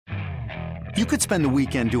You could spend the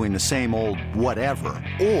weekend doing the same old whatever,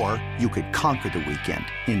 or you could conquer the weekend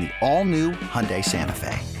in the all-new Hyundai Santa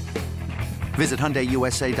Fe. Visit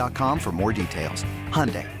HyundaiUSA.com for more details.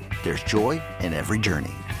 Hyundai, there's joy in every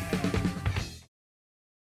journey.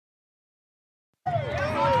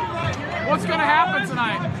 What's going to happen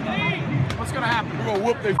tonight? What's going to happen? We're going to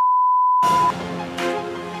whoop their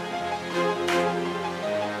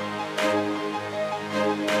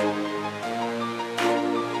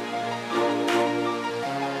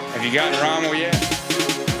Have you gotten Rommel yet?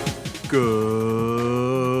 Good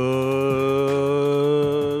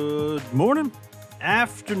morning,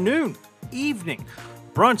 afternoon, evening,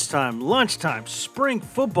 brunch time, lunchtime, spring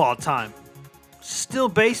football time, still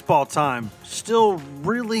baseball time, still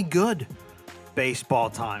really good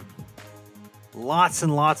baseball time. Lots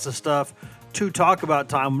and lots of stuff to talk about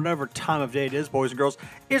time, whatever time of day it is, boys and girls.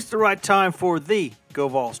 It's the right time for the Go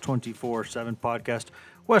Vols 24/7 podcast.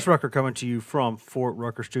 Wes Rucker coming to you from Fort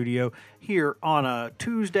Rucker Studio here on a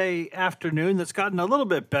Tuesday afternoon that's gotten a little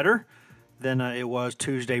bit better than it was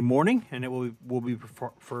Tuesday morning, and it will be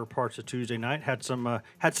for parts of Tuesday night. Had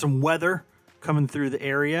some weather coming through the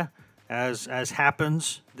area as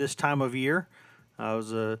happens this time of year. It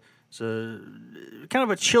was a kind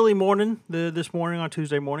of a chilly morning this morning on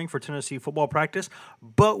Tuesday morning for Tennessee football practice,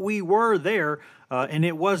 but we were there, and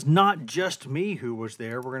it was not just me who was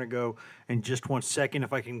there. We're going to go in just 1 second,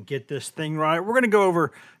 if I can get this thing right. We're going to go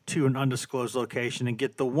over to an undisclosed location and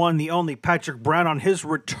get the one, the only Patrick Brown on his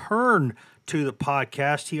return to the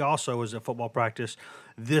podcast. He also was at football practice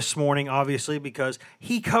this morning, obviously, because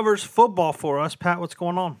he covers football for us. Pat, what's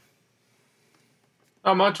going on?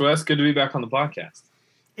 Not much, Wes. Good to be back on the podcast.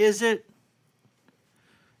 Is it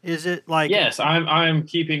like... Yes, I'm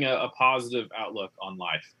keeping a positive outlook on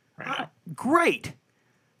life right now. Great.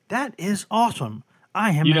 That is awesome.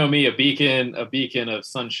 I am... You know me, a beacon of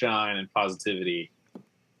sunshine and positivity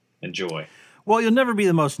and joy. Well, you'll never be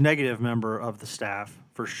the most negative member of the staff,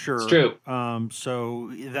 for sure. It's true.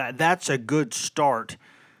 So that's a good start.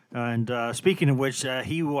 And speaking of which, I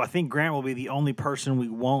think Grant will be the only person we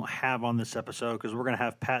won't have on this episode, because we're going to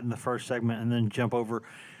have Pat in the first segment and then jump over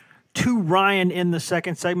to Ryan in the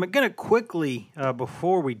second segment. Going to quickly,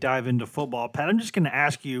 before we dive into football, Pat, I'm just going to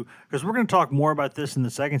ask you, because we're going to talk more about this in the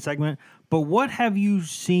second segment, but what have you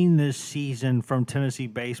seen this season from Tennessee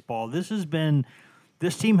baseball? This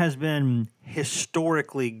team has been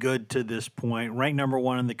historically good to this point, ranked number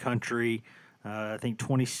one in the country, I think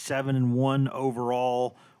 27-1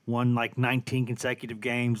 overall, won like 19 consecutive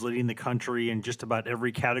games, leading the country in just about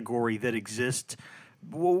every category that exists.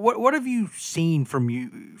 What have you seen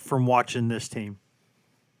from watching this team?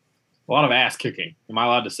 A lot of ass kicking. Am I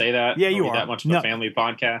allowed to say that? Yeah, you are. That much of a family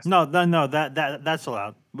podcast? No, that's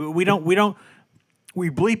allowed. We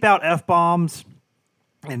bleep out F-bombs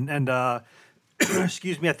and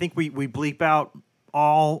excuse me, I think we bleep out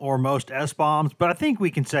all or most S-bombs, but I think we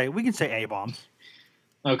can say A-bombs.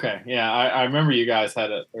 Okay, yeah, I remember you guys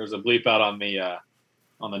there was a bleep out on the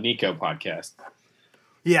Nico podcast.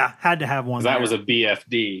 Yeah, had to have one. That was a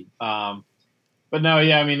BFD. But no,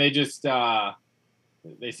 yeah, I mean, they just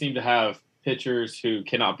they seem to have pitchers who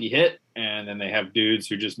cannot be hit, and then they have dudes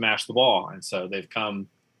who just mash the ball. And so they've come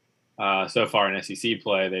so far in SEC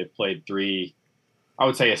play. They've played three, I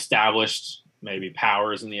would say, established maybe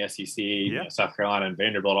powers in the SEC. Yeah. You know, South Carolina and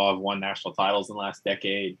Vanderbilt all have won national titles in the last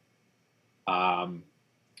decade.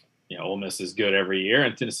 Ole Miss is good every year,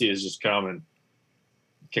 and Tennessee has just come and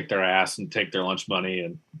kick their ass and take their lunch money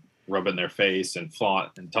and rub it in their face and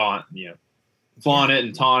flaunt and taunt, flaunt it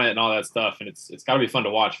and taunt it and all that stuff. And it's got to be fun to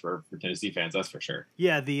watch for Tennessee fans, that's for sure.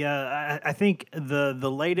 Yeah, I think the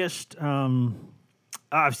latest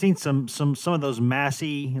I've seen some of those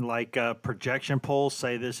Massey projection polls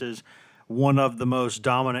say this is one of the most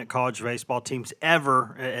dominant college baseball teams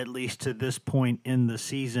ever, at least to this point in the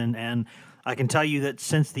season. And I can tell you that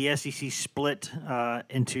since the SEC split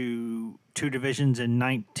into two divisions in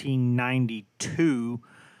 1992,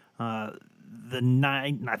 I think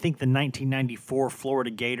the 1994 Florida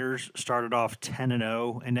Gators started off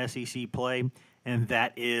 10-0 in SEC play, and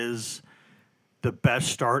that is the best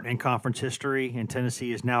start in conference history. And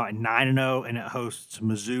Tennessee is now at 9-0, and it hosts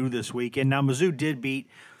Mizzou this weekend. Now, Mizzou did beat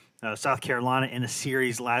South Carolina in a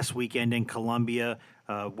series last weekend in Columbia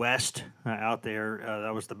West out there.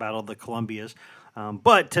 That was the Battle of the Columbias.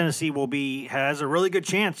 But Tennessee has a really good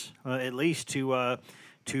chance, at least, to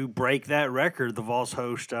to break that record. The Vols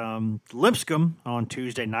host Lipscomb on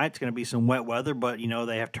Tuesday night. It's going to be some wet weather, but,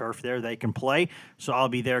 they have turf there. They can play. So I'll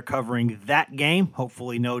be there covering that game.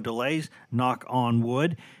 Hopefully no delays. Knock on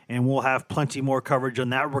wood. And we'll have plenty more coverage on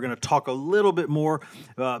that. We're going to talk a little bit more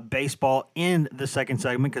baseball in the second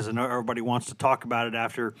segment because I know everybody wants to talk about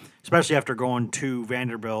it especially after going to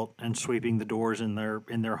Vanderbilt and sweeping the doors in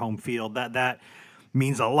their home field. That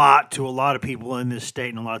means a lot to a lot of people in this state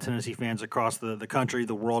and a lot of Tennessee fans across the country,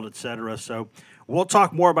 the world, etc. So we'll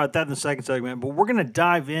talk more about that in the second segment, but we're going to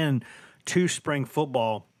dive in to spring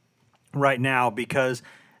football right now because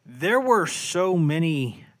there were so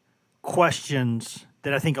many questions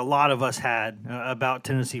that I think a lot of us had about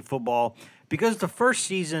Tennessee football because the first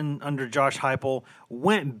season under Josh Heupel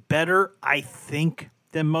went better, I think,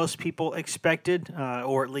 than most people expected,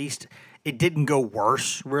 or at least it didn't go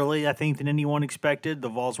worse, really, I think, than anyone expected. The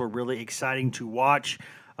Vols were really exciting to watch.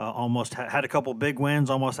 Almost had a couple big wins,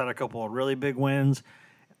 almost had a couple of really big wins,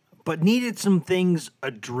 but needed some things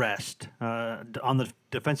addressed on the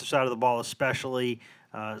defensive side of the ball especially.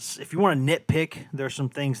 If you want to nitpick, there's some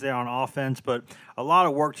things there on offense, but a lot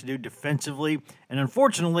of work to do defensively. And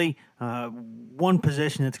unfortunately, one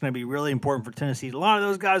position that's going to be really important for Tennessee, a lot of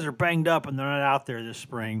those guys are banged up and they're not out there this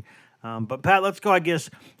spring. But, Pat, let's go, I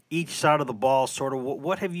guess, each side of the ball, sort of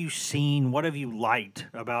what have you seen, what have you liked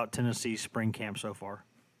about Tennessee's spring camp so far?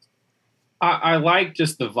 I like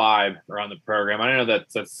just the vibe around the program. I know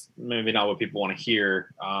that's maybe not what people want to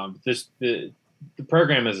hear. The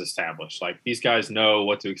program is established. Like, these guys know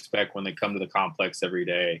what to expect when they come to the complex every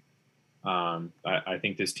day. I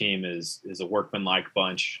think this team is a workmanlike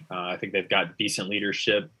bunch. I think they've got decent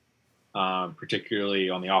leadership, particularly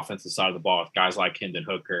on the offensive side of the ball with guys like Hendon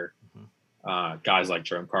Hooker. Guys like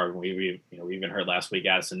Jerome Carvin. We even heard last week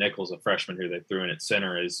Addison Nichols, a freshman who they threw in at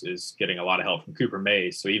center, is getting a lot of help from Cooper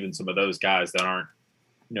Mays. So even some of those guys that aren't,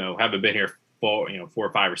 haven't been here for 4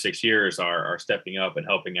 or 5 or 6 years are stepping up and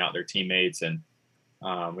helping out their teammates. And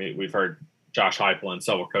we've heard Josh Heupel and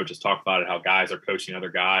several coaches talk about it, how guys are coaching other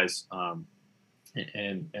guys,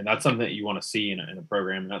 and that's something that you want to see in a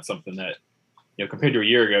program. And that's something that, compared to a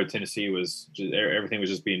year ago, Tennessee was everything was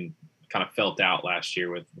just being kind of felt out last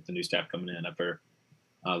year with the new staff coming in after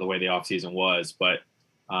the way the offseason was. But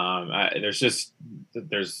there's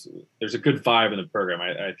a good vibe in the program.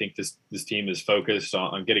 I think this team is focused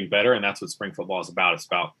on getting better, and that's what spring football is about. It's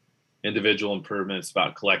about individual improvement. It's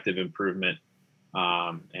about collective improvement.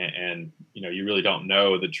 And you really don't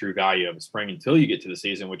know the true value of a spring until you get to the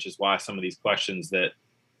season, which is why some of these questions that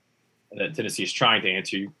Tennessee is trying to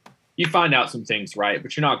answer, you find out some things, right?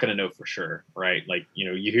 But you're not going to know for sure, right? Like,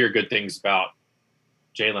 you hear good things about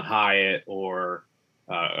Jalen Hyatt or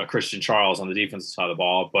a Christian Charles on the defensive side of the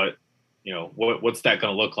ball, but what's that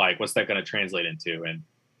going to look like? What's that going to translate into? And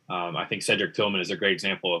I think Cedric Tillman is a great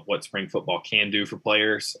example of what spring football can do for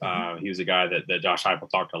players. He was a guy that Josh Heupel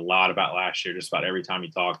talked a lot about last year. Just about every time he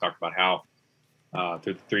talked about how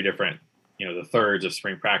through the 3 different, the thirds of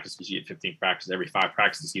spring practice, because you get 15 practices, every 5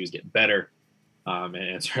 practices he was getting better.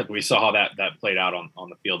 And certainly we saw that played out on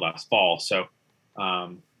the field last fall. So,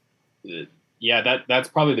 that's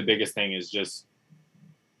probably the biggest thing is just,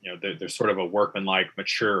 there's sort of a workmanlike,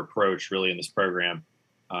 mature approach really in this program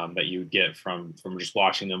that you get from just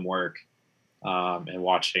watching them work and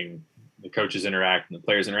watching the coaches interact and the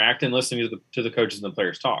players interact and listening to the coaches and the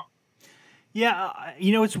players talk. Yeah,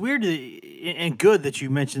 it's weird and good that you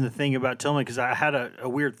mentioned the thing about Tillman because I had a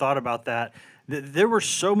weird thought about that. There were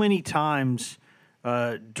so many times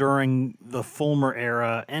during the Fulmer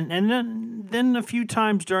era, and then a few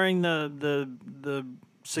times during the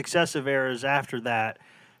successive eras after that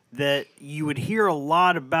you would hear a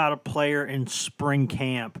lot about a player in spring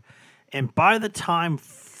camp, and by the time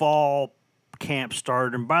fall camp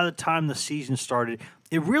started and by the time the season started,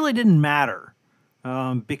 it really didn't matter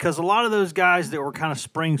because a lot of those guys that were kind of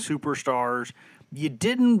spring superstars, you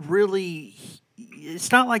didn't really.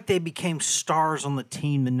 It's not like they became stars on the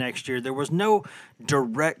team the next year. There was no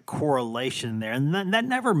direct correlation there. And that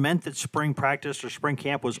never meant that spring practice or spring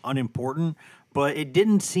camp was unimportant, but it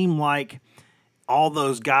didn't seem like all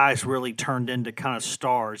those guys really turned into kind of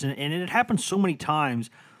stars. And it had happened so many times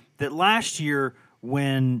that last year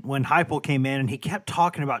when Heupel came in and he kept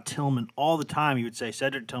talking about Tillman all the time, he would say,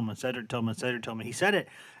 Cedric Tillman, Cedric Tillman, Cedric Tillman. He said it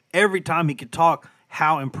every time he could talk,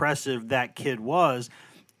 how impressive that kid was.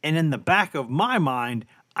 And in the back of my mind,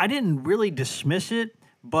 I didn't really dismiss it,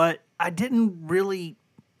 but I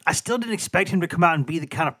still didn't expect him to come out and be the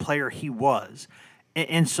kind of player he was.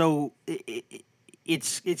 And so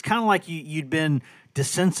it's kind of like you'd been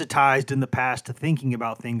desensitized in the past to thinking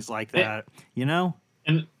about things like that,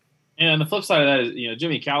 And And the flip side of that is,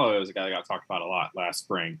 Jimmy Callaway was a guy that got talked about a lot last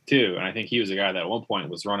spring too. And I think he was a guy that at one point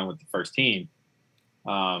was running with the first team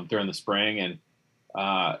during the spring. And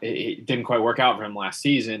it didn't quite work out for him last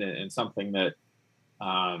season. And something that,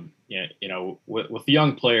 with the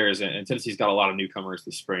young players, and Tennessee's got a lot of newcomers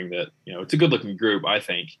this spring that, it's a good looking group, I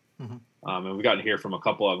think. Mm-hmm. And we've gotten to hear from a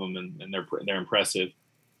couple of them and they're impressive.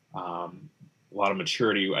 A lot of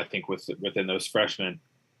maturity, I think, within those freshmen.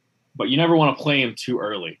 But you never want to play him too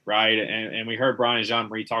early, right? And we heard Brian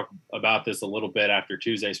Jean-Marie talk about this a little bit after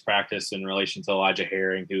Tuesday's practice in relation to Elijah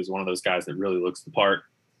Herring, who's one of those guys that really looks the part.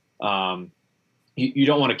 You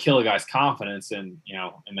don't want to kill a guy's confidence, and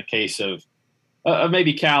in the case of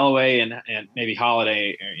maybe Callaway and maybe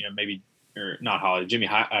Holiday, or not Holiday,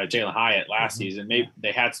 Jalen Hyatt last season. Maybe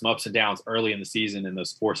they had some ups and downs early in the season in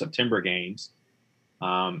those 4 September games.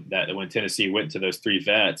 That when Tennessee went to those 3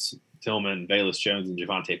 vets, Tillman, Velus Jones, and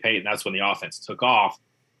Javonte Payton, that's when the offense took off.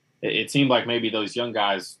 It seemed like maybe those young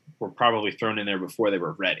guys were probably thrown in there before they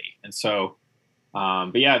were ready. And so,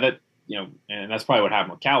 and that's probably what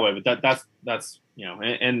happened with Callaway. But that's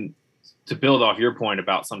and to build off your point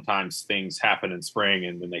about sometimes things happen in spring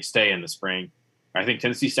and then they stay in the spring, I think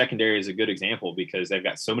Tennessee secondary is a good example because they've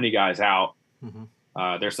got so many guys out.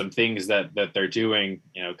 Mm-hmm. There's some things that they're doing,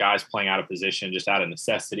 guys playing out of position just out of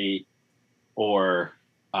necessity, or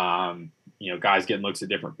guys getting looks at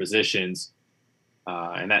different positions,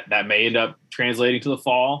 and that may end up translating to the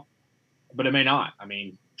fall, but it may not. I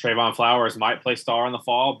mean, Trayvon Flowers might play star in the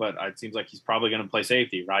fall, but it seems like he's probably going to play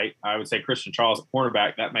safety, right? I would say Christian Charles at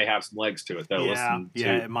cornerback, that may have some legs to it, though.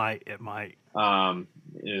 It might.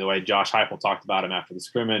 The way Josh Heupel talked about him after the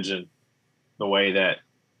scrimmage, and the way that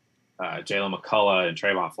Jalen McCullough and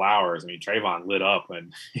Trayvon Flowers. I mean, Trayvon lit up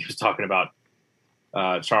when he was talking about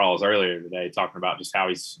Charles earlier today, talking about just how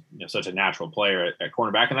he's such a natural player at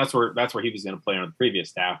cornerback, and that's where he was going to play on the previous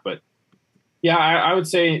staff. But yeah, I would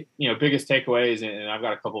say biggest takeaways, and I've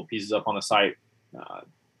got a couple of pieces up on the site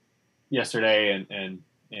yesterday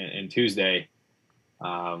and Tuesday.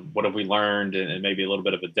 What have we learned, and maybe a little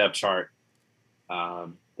bit of a depth chart.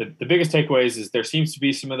 The biggest takeaways is there seems to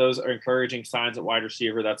be some of those encouraging signs at wide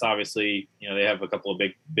receiver. That's obviously they have a couple of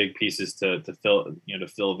big pieces to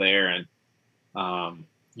fill there, and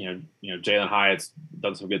Jalen Hyatt's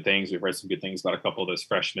done some good things. We've read some good things about a couple of those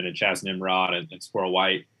freshmen, and Chaz Nimrod and Squirrel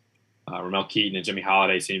White. Ramel Keaton and Jimmy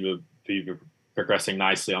Holiday seem to be progressing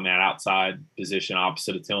nicely on that outside position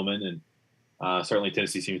opposite of Tillman. And certainly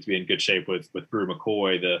Tennessee seems to be in good shape with Brew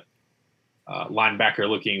McCoy, the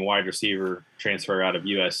linebacker-looking wide receiver transfer out of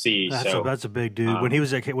USC. That's a big dude. When he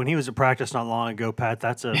was at practice not long ago, Pat,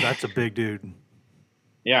 that's a big dude.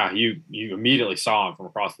 Yeah, you immediately saw him from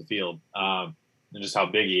across the field, and just how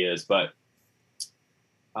big he is. But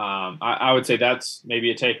I would say that's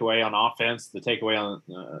maybe a takeaway on offense. The takeaway on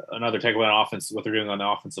another takeaway on offense is what they're doing on the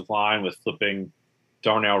offensive line with flipping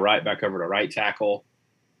Darnell Wright back over to right tackle,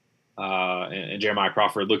 and Jeremiah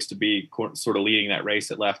Crawford looks to be sort of leading that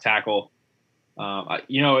race at left tackle.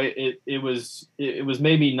 It was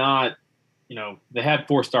maybe not. They had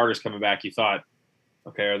 4 starters coming back. You thought,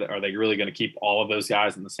 okay, are they really going to keep all of those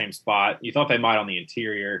guys in the same spot? You thought they might on the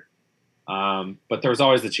interior, but there was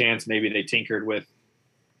always the chance maybe they tinkered with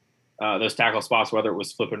those tackle spots, whether it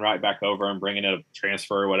was flipping right back over and bringing in a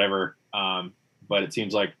transfer or whatever. But it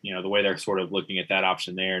seems like the way they're sort of looking at that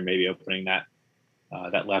option there, and maybe opening that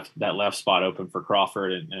left spot open for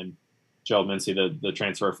Crawford and Joel Mincy, the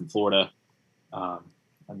transfer from Florida.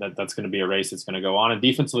 And that's going to be a race that's going to go on. And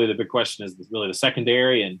defensively, the big question is really the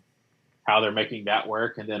secondary and how they're making that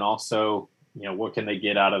work, and then also what can they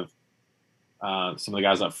get out of some of the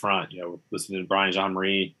guys up front. Listening to Brian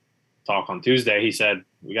Jean-Marie talk on Tuesday, he said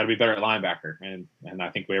we got to be better at linebacker, and I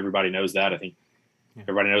think everybody knows that. I think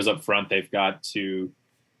everybody knows up front they've got to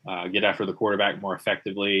get after the quarterback more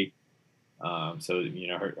effectively. So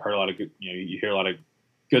heard a lot of good. You hear a lot of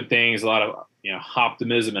good things, a lot of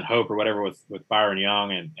optimism and hope or whatever with Byron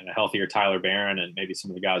Young and a healthier Tyler Barron and maybe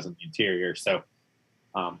some of the guys in the interior. So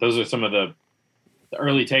those are some of the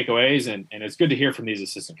early takeaways, and it's good to hear from these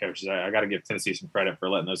assistant coaches. I got to give Tennessee some credit for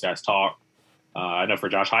letting those guys talk. I know for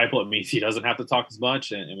Josh Heupel, it means he doesn't have to talk as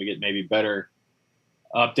much, and we get maybe better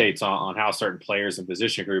updates on how certain players and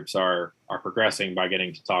position groups are progressing by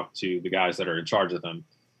getting to talk to the guys that are in charge of them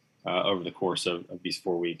over the course of these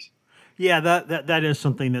 4 weeks. Yeah, that is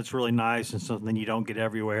something that's really nice and something you don't get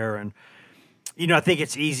everywhere. And, I think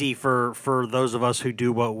it's easy for those of us who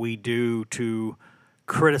do what we do to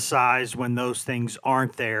criticize when those things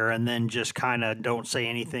aren't there and then just kind of don't say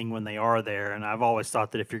anything when they are there. And I've always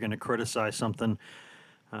thought that if you're going to criticize something,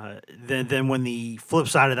 then when the flip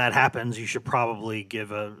side of that happens, you should probably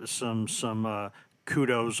give some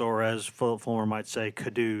kudos, or as Fulmer might say,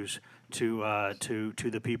 kadoos to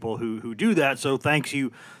the people who do that. So thank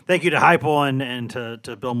you to Heupel and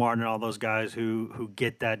to Bill Martin and all those guys who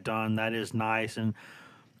get that done. That is nice. And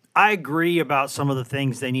I agree about some of the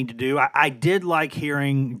things they need to do. I did like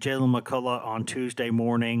hearing Jalen McCullough on Tuesday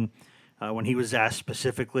morning when he was asked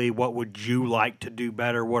specifically, what would you like to do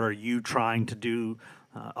better? What are you trying to do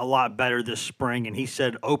a lot better this spring? And he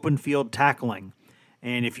said open field tackling.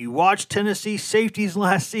 And if you watch Tennessee safeties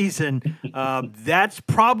last season, that's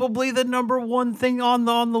probably the number one thing on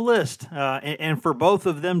the list. And for both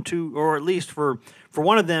of them to, or at least for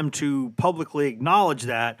one of them to publicly acknowledge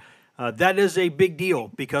that, that is a big deal,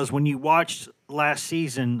 because when you watched last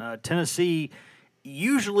season, Tennessee,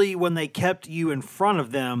 usually when they kept you in front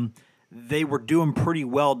of them, they were doing pretty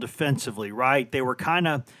well defensively, right? They were kind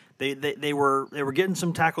of they were getting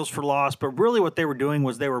some tackles for loss, but really what they were doing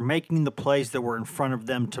was they were making the plays that were in front of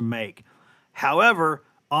them to make. However,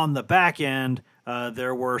 on the back end,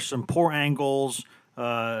 there were some poor angles,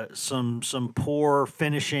 some poor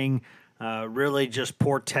finishing, really just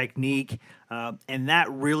poor technique, and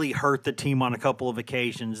that really hurt the team on a couple of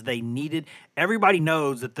occasions. Everybody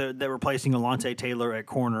knows that that replacing Alontae Taylor at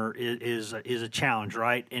corner is a challenge,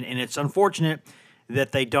 right? And it's unfortunate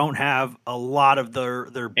that they don't have a lot of their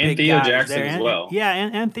big Theo guys Jackson there. as well.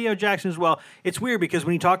 And Theo Jackson as well. It's weird because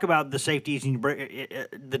when you talk about the safeties and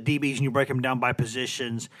the DBs and you break them down by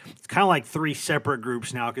positions, it's kind of like three separate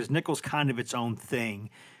groups now, because nickel's kind of its own thing.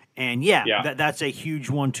 And that's a huge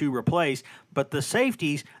one to replace. But the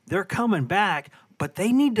safeties, they're coming back, but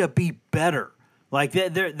they need to be better. Like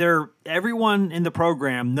they're everyone in the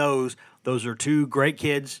program knows those are two great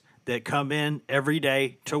kids that come in every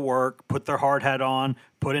day to work, put their hard hat on,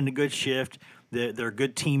 put in a good shift. They're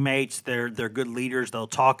good teammates. They're good leaders. They'll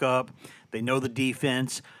talk up. They know the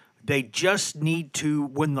defense. They just need to,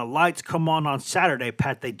 when the lights come on Saturday,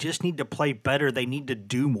 Pat, they just need to play better. They need to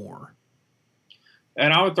do more.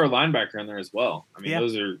 And I would throw linebacker in there as well. I mean,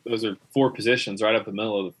 those are four positions right up the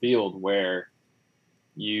middle of the field where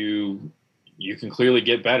you can clearly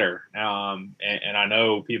get better. And I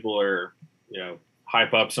know people are,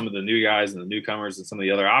 hype up some of the new guys and the newcomers and some of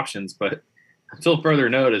the other options, but until further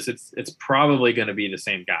notice, it's probably going to be the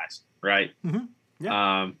same guys, right? Mm-hmm.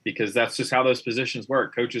 Yeah. Because that's just how those positions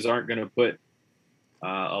work. Coaches aren't going to put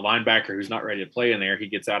a linebacker who's not ready to play in there. He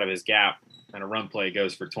gets out of his gap and a run play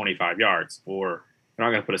goes for 25 yards, or they're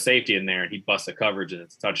not going to put a safety in there and he busts a coverage and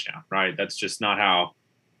it's a touchdown, right? That's just not how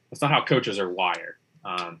coaches are wired.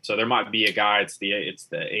 So there might be a guy. It's the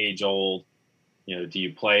age old. Do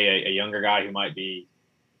you play a younger guy who might be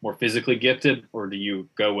more physically gifted, or do you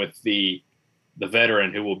go with the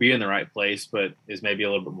veteran who will be in the right place but is maybe a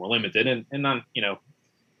little bit more limited? And on,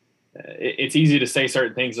 it's easy to say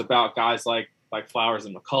certain things about guys like Flowers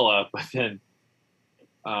and McCullough, but then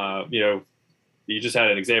you just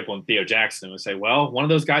had an example in Theo Jackson and would say, well, one of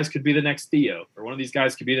those guys could be the next Theo, or one of these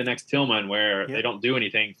guys could be the next Tillman, where they don't do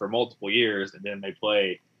anything for multiple years and then they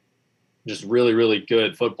play just really, really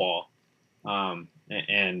good football. I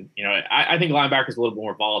think linebacker's a little bit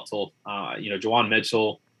more volatile. Juwan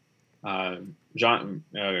Mitchell, Coach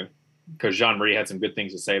John Marie had some good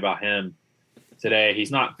things to say about him today. He's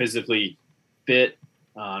not physically fit,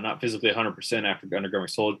 not physically 100% after undergoing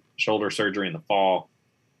shoulder surgery in the fall.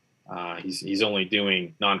 He's only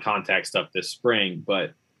doing non-contact stuff this spring,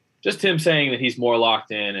 but just him saying that he's more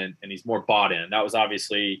locked in and he's more bought in. That was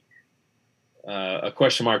obviously a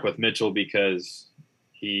question mark with Mitchell, because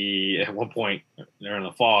he, at one point during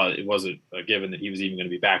the fall, it wasn't a given that he was even going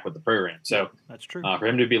to be back with the program. So that's true. For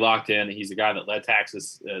him to be locked in, he's a guy that led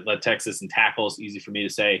Texas in tackles. Easy for me to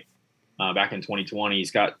say. Back in 2020,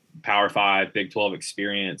 he's got Power 5, Big 12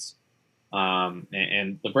 experience.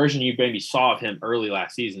 And the version you maybe saw of him early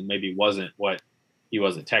last season maybe wasn't what he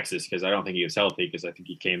was at Texas, because I don't think he was healthy, because I think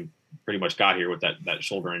he pretty much got here with that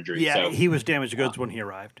shoulder injury. Yeah, so, he was damaged goods when he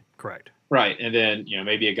arrived. Correct. Right. And then,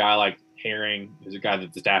 maybe a guy like Herring, who's a guy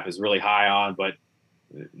that the staff is really high on, but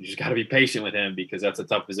you just got to be patient with him, because that's a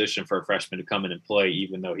tough position for a freshman to come in and play,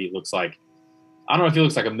 even though he looks like, I don't know if he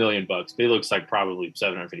looks like $1 million, but he looks like probably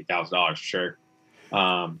 $750,000 for sure.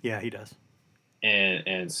 Yeah, he does.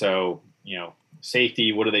 And so,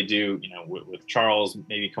 safety, what do they do? With Charles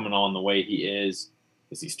maybe coming on the way he is,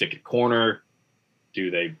 does he stick at corner?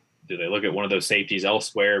 Do they look at one of those safeties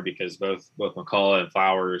elsewhere? Because both McCullough and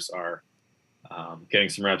Flowers are getting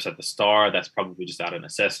some reps at the Star. That's probably just out of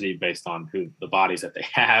necessity based on the bodies that they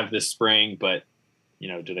have this spring. But,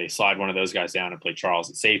 do they slide one of those guys down and play Charles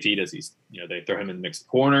at safety? Does he, they throw him in the mixed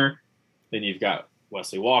corner? Then you've got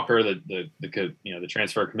Wesley Walker, the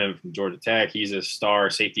transfer commitment from Georgia Tech. He's a star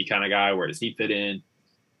safety kind of guy. Where does he fit in?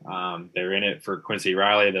 They're in it for Quincy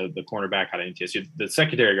Riley, the cornerback out of NTSU. The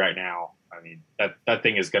secondary right now, I mean, that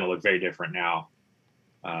thing is going to look very different now.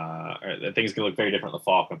 That thing is going to look very different in the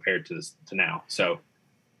fall compared to now. So,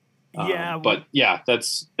 but yeah,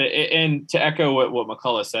 that's and to echo what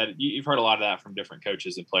McCullough said, you've heard a lot of that from different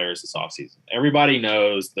coaches and players this offseason. Everybody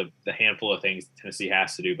knows the handful of things Tennessee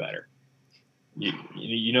has to do better.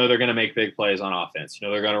 You know they're going to make big plays on offense. You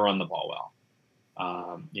know they're going to run the ball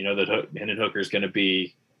well. You know that Hendon Hooker is going to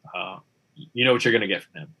be. You know what you're going to get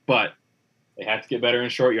from him, but they have to get better in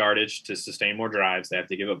short yardage to sustain more drives. They have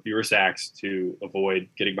to give up fewer sacks to avoid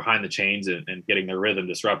getting behind the chains and getting their rhythm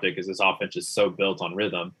disrupted, because this offense is so built on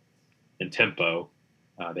rhythm and tempo.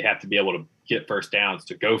 They have to be able to get first downs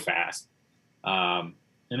to go fast. And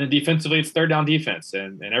then defensively, it's third down defense,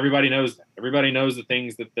 and everybody knows that. Everybody knows the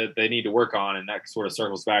things that they need to work on, and that sort of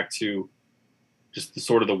circles back to just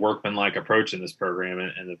the workmanlike approach in this program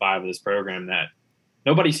and the vibe of this program, that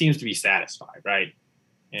nobody seems to be satisfied, right?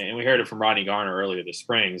 And we heard it from Rodney Garner earlier this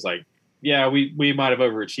spring. It's like, yeah, we might have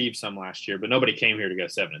overachieved some last year, but nobody came here to go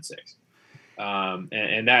 7-6.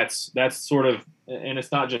 And that's sort of, and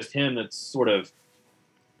it's not just him that's sort of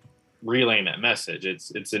relaying that message.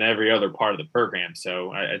 It's in every other part of the program.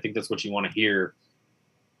 So I think that's what you want to hear.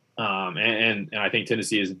 And I think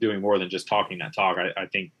Tennessee is doing more than just talking that talk. I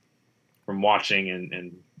think from watching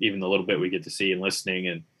and even the little bit we get to see and listening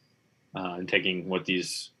and taking what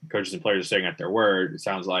these coaches and players are saying at their word, it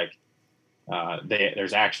sounds like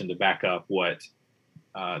there's action to back up what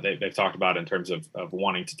they've talked about in terms of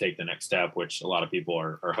wanting to take the next step, which a lot of people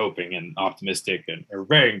are hoping and optimistic and are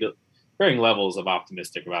varying levels of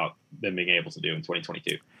optimistic about them being able to do in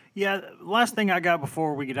 2022. Yeah, last thing I got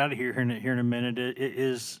before we get out of here in a minute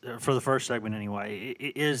is for the first segment anyway,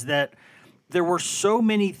 is that there were so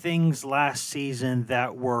many things last season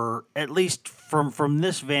that were, at least from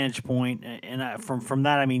this vantage point, and from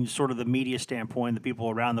that I mean sort of the media standpoint, the people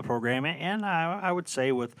around the program, and I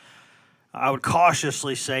would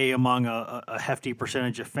cautiously say among a hefty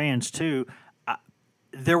percentage of fans too.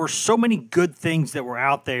 There were so many good things that were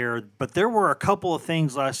out there, but there were a couple of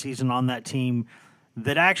things last season on that team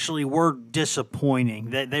that actually were disappointing,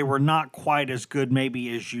 that they were not quite as good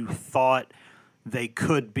maybe as you thought they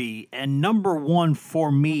could be. And number one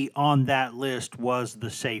for me on that list was the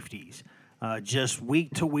safeties. Just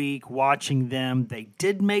week to week, watching them, they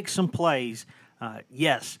did make some plays,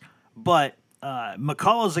 yes, but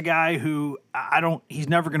McCullough's a guy who he's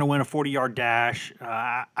never going to win a 40-yard dash.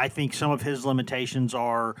 I think some of his limitations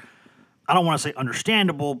are, I don't want to say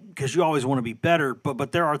understandable, because you always want to be better,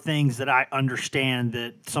 but there are things that I understand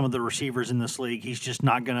that some of the receivers in this league, he's just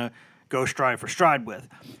not going to go stride for stride with.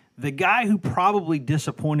 The guy who probably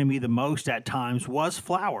disappointed me the most at times was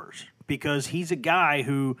Flowers, because he's a guy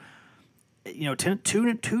who, you know,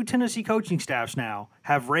 two Tennessee coaching staffs now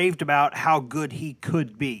have raved about how good he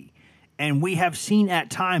could be. And we have seen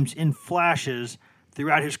at times in flashes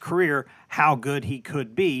throughout his career how good he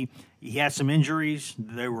could be. He had some injuries.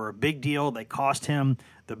 They were a big deal. They cost him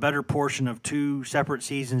the better portion of 2 separate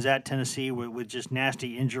seasons at Tennessee with just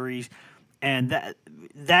nasty injuries. And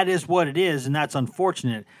that is what it is, and that's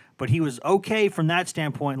unfortunate. But he was okay from that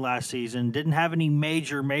standpoint last season, didn't have any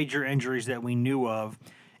major injuries that we knew of.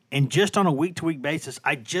 And just on a week-to-week basis,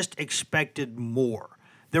 I just expected more.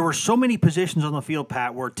 There were so many positions on the field,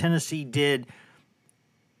 Pat, where Tennessee did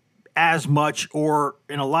as much, or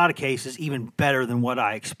in a lot of cases, even better than what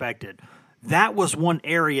I expected. That was one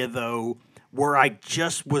area, though, where I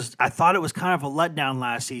thought it was kind of a letdown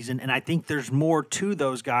last season, and I think there's more to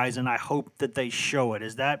those guys, and I hope that they show it.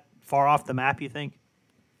 Is that far off the map, you think?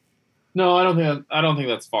 No, I don't think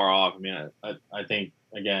that's far off. I mean, I think,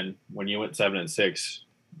 again, when you went 7-6,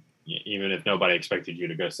 even if nobody expected you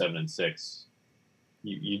to go 7-6,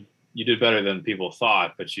 you did better than people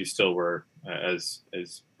thought, but you still were, as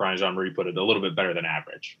Brian Jean-Marie put it, a little bit better than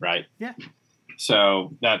average, right? Yeah.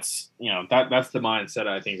 So that's the mindset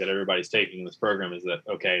I think that everybody's taking in this program, is that,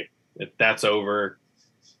 okay, if that's over,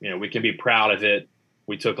 we can be proud of it.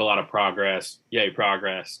 We took a lot of progress. Yay,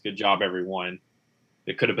 progress. Good job, everyone.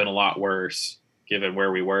 It could have been a lot worse given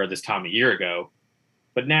where we were this time a year ago.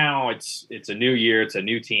 But now it's a new year. It's a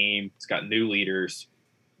new team. It's got new leaders.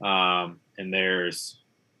 And there's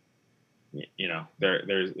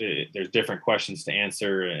different questions to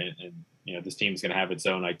answer. And this team's going to have its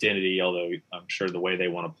own identity, although I'm sure the way they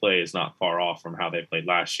want to play is not far off from how they played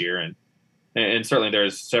last year. And certainly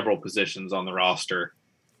there's several positions on the roster,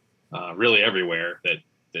 really everywhere, that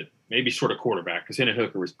maybe short of quarterback, because Hendon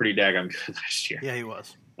Hooker was pretty daggone good last year. Yeah, he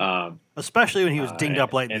was. Especially when he was dinged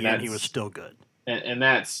up late in the end, he was still good. And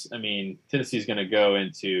that's, Tennessee's going to go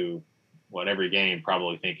into every game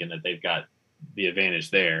probably thinking that they've got the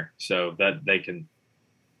advantage there, so that they can.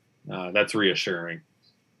 That's reassuring.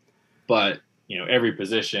 But every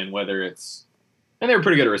position, whether it's, and they were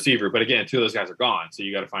pretty good at receiver, but again, 2 of those guys are gone, so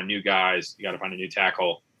you got to find new guys. You got to find a new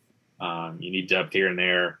tackle. You need depth here and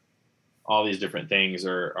there. All these different things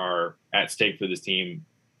are at stake for this team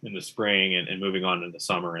in the spring and moving on in the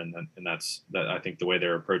summer, and that's that. I think the way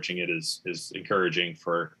they're approaching it is encouraging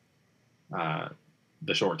for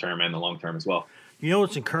the short term and the long term as well.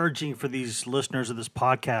 What's encouraging for these listeners of this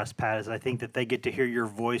podcast, Pat, is I think that they get to hear your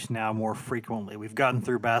voice now more frequently. We've gotten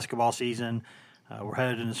through basketball season. We're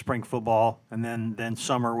headed into spring football, and then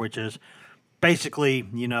summer, which is basically,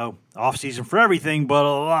 off season for everything, but a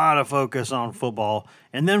lot of focus on football.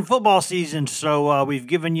 And then football season. So we've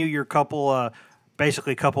given you your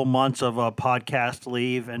basically couple months of podcast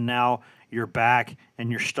leave, and now you're back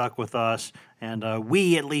and you're stuck with us. And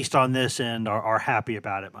we, at least on this end, are happy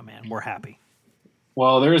about it, my man. We're happy.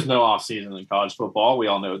 Well, there is no off season in college football. We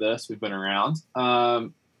all know this. We've been around.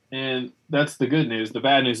 And that's the good news. The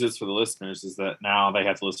bad news is for the listeners is that now they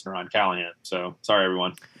have to listen to Ryan Callahan. So sorry,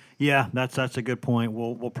 everyone. Yeah, that's a good point.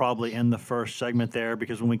 We'll probably end the first segment there,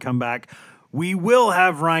 because when we come back, we will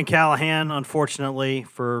have Ryan Callahan, unfortunately,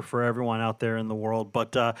 for everyone out there in the world.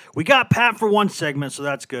 But we got Pat for one segment, so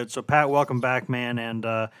that's good. So Pat, welcome back, man,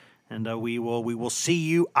 and we will see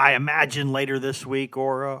you, I imagine, later this week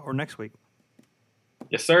or next week.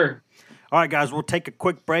 Yes, sir. All right, guys, we'll take a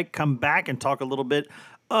quick break, come back, and talk a little bit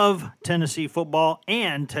of Tennessee football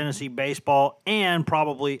and Tennessee baseball, and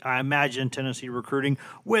probably, I imagine, Tennessee recruiting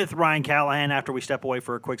with Ryan Callahan after we step away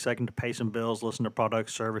for a quick second to pay some bills, listen to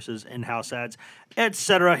products, services, in-house ads,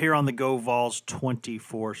 etc. here on the Go Vols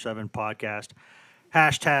 24/7 podcast.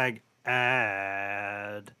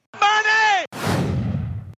 #ad. Money!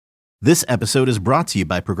 This episode is brought to you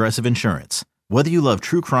by Progressive Insurance. Whether you love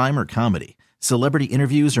true crime or comedy, celebrity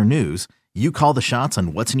interviews or news, you call the shots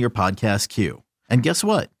on what's in your podcast queue. And guess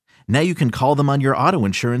what? Now you can call them on your auto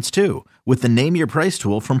insurance too with the Name Your Price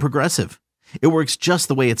tool from Progressive. It works just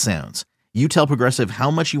the way it sounds. You tell Progressive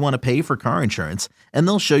how much you want to pay for car insurance, and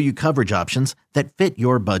they'll show you coverage options that fit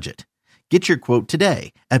your budget. Get your quote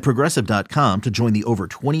today at Progressive.com to join the over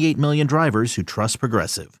 28 million drivers who trust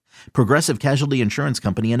Progressive. Progressive Casualty Insurance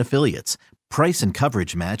Company and Affiliates. Price and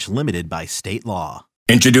coverage match limited by state law.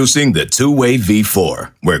 Introducing the Two-Way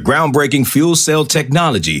V4, where groundbreaking fuel cell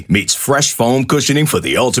technology meets fresh foam cushioning for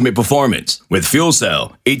the ultimate performance. With Fuel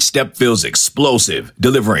Cell, each step feels explosive,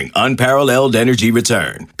 delivering unparalleled energy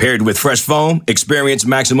return. Paired with fresh foam, experience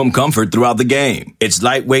maximum comfort throughout the game. Its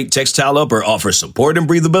lightweight textile upper offers support and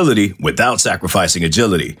breathability without sacrificing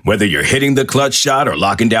agility. Whether you're hitting the clutch shot or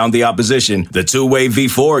locking down the opposition, the Two-Way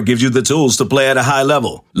V4 gives you the tools to play at a high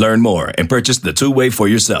level. Learn more and purchase the Two-Way for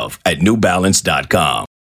yourself at NewBalance.com.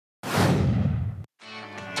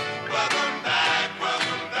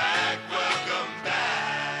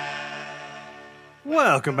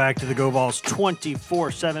 Welcome back to the Go Vols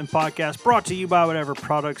 24/7 podcast, brought to you by whatever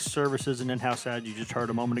products, services, and in-house ads you just heard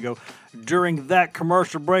a moment ago during that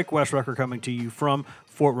commercial break. Wes Rucker coming to you from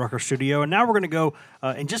Fort Rucker Studio. And now we're going to go,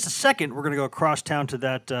 in just a second, we're going to go across town to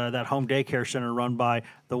that home daycare center run by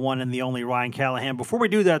the one and the only Ryan Callahan. Before we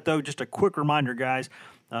do that, though, just a quick reminder, guys.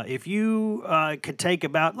 If you could take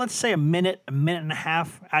about, let's say, a minute and a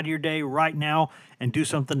half out of your day right now and do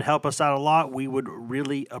something to help us out a lot, we would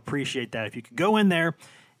really appreciate that. If you could go in there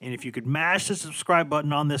and if you could mash the subscribe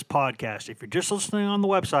button on this podcast. If you're just listening on the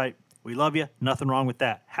website, we love you. Nothing wrong with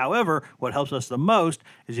that. However, what helps us the most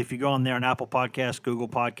is if you go on there on Apple Podcasts, Google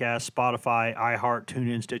Podcasts, Spotify, iHeart,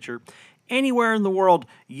 TuneIn, Stitcher, anywhere in the world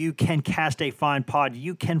you can cast a fine pod,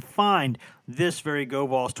 you can find this very Go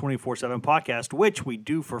Vols 24/7 podcast, which we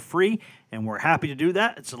do for free, and we're happy to do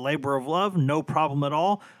that. It's a labor of love, no problem at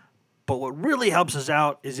all. But what really helps us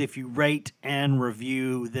out is if you rate and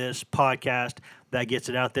review this podcast. That gets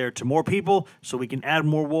it out there to more people so we can add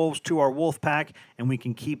more wolves to our wolf pack and we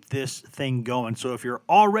can keep this thing going. So if you're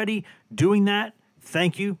already doing that,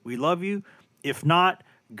 thank you. We love you. If not,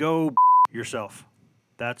 go yourself.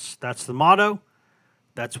 That's the motto.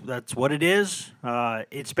 That's what it is.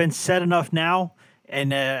 It's been said enough now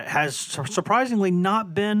and has surprisingly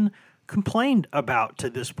not been complained about to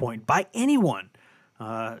this point by anyone.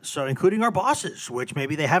 So including our bosses, which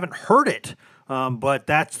maybe they haven't heard it, but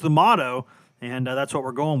that's the motto, and that's what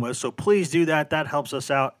we're going with. So please do that. That helps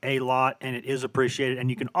us out a lot, and it is appreciated.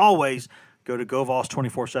 And you can always go to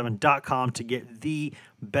GoVols247.com to get the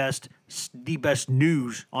best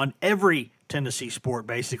news on every Tennessee sport,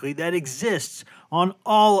 basically, that exists on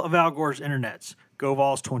all of Al Gore's internets.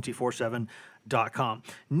 GoVols247.com. TennesseeFansRadio.com.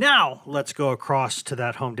 Now let's go across to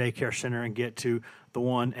that home daycare center and get to the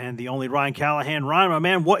one and the only Ryan Callahan. Ryan, my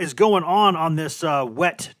man, what is going on this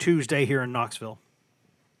wet Tuesday here in Knoxville?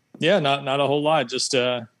 Yeah, not a whole lot. Just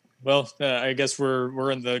I guess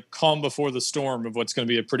we're in the calm before the storm of what's going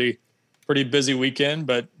to be a pretty busy weekend.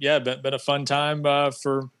 But yeah, been a fun time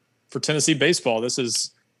for Tennessee baseball.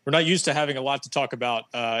 We're not used to having a lot to talk about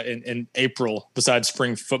in April besides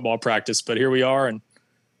spring football practice, but here we are, and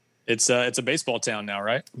it's a baseball town now,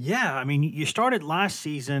 right? Yeah, I mean, you started last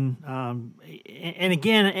season,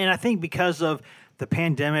 and I think because of the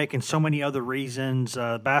pandemic and so many other reasons,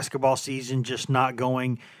 basketball season just not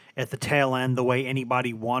going at the tail end the way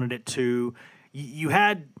anybody wanted it to. You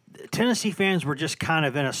had Tennessee fans were just kind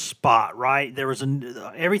of in a spot, right? There was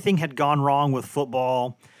everything had gone wrong with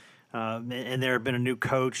football. And there had been a new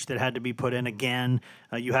coach that had to be put in again.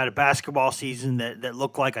 You had a basketball season that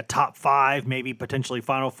looked like a top 5, maybe potentially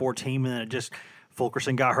Final Four team, and then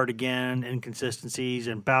Fulkerson got hurt again, inconsistencies,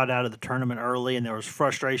 and bowed out of the tournament early, and there was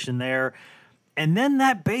frustration there. And then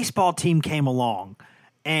that baseball team came along,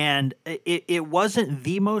 and it wasn't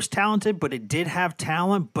the most talented, but it did have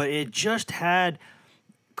talent, but it just had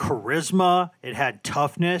charisma, it had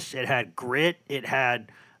toughness, it had grit, it had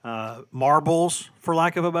marbles, for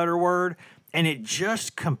lack of a better word, and it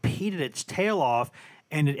just competed its tail off,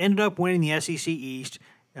 and it ended up winning the SEC East,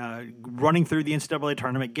 running through the NCAA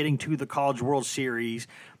tournament, getting to the College World Series,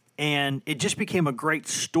 and it just became a great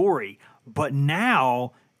story. But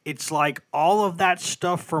now it's like all of that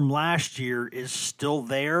stuff from last year is still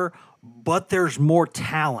there, but there's more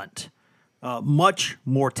talent. Much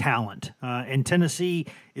more talent. And Tennessee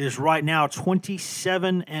is right now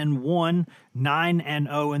 27-1,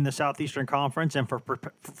 9-0 in the Southeastern Conference. And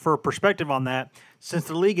for perspective on that, since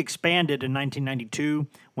the league expanded in 1992,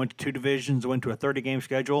 went to 2 divisions, went to a 30-game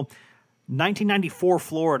schedule, 1994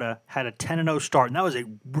 Florida had a 10-0 start, and that was a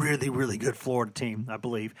really, really good Florida team, I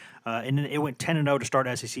believe. And then it went 10-0 to start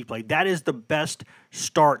SEC play. That is the best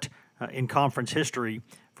start in conference history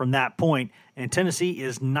from that point. And Tennessee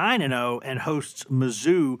is 9-0 and hosts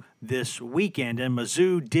Mizzou this weekend. And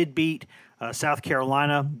Mizzou did beat South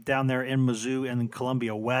Carolina down there in Mizzou and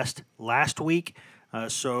Columbia West last week.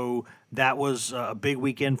 So that was a big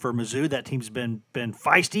weekend for Mizzou. That team's been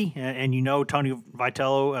feisty. And you know Tony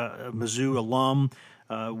Vitello, a Mizzou alum,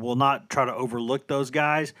 will not try to overlook those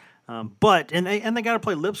guys. But they got to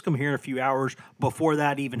play Lipscomb here in a few hours before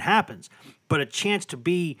that even happens. But a chance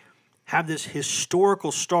to have this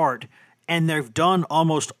historical start, and they've done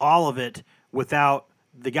almost all of it without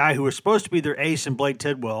the guy who was supposed to be their ace in Blake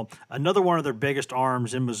Tidwell. Another one of their biggest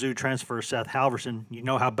arms in Mizzou transfer, Seth Halverson. You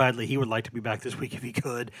know how badly he would like to be back this week if he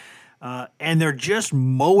could. And they're just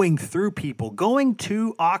mowing through people. Going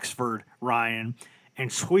to Oxford, Ryan,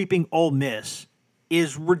 and sweeping Ole Miss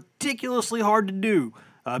is ridiculously hard to do.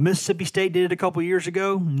 Mississippi State did it a couple years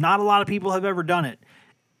ago. Not a lot of people have ever done it.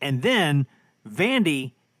 And then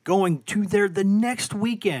Vandy going to there the next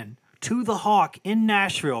weekend to the Hawk in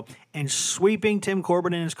Nashville and sweeping Tim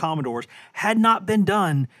Corbin and his Commodores had not been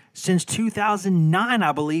done since 2009,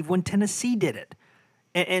 I believe, when Tennessee did it.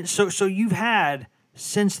 And so you've had,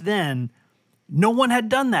 since then, no one had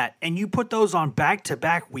done that. And you put those on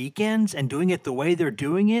back-to-back weekends and doing it the way they're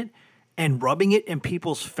doing it and rubbing it in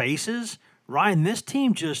people's faces, Ryan, this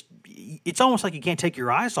team it's almost like you can't take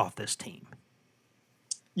your eyes off this team.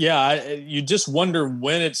 Yeah, you just wonder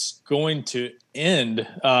when it's going to end,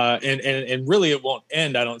 and really it won't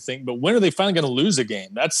end, I don't think. But when are they finally going to lose a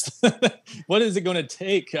game? That's what is it going to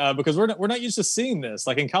take? Because we're not used to seeing this.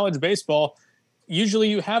 Like in college baseball, usually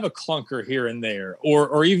you have a clunker here and there,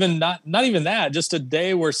 or even not even that. Just a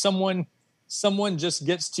day where someone just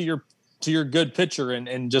gets to your good pitcher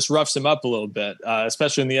and just roughs him up a little bit,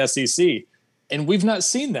 especially in the SEC. And we've not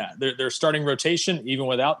seen that. Their starting rotation, even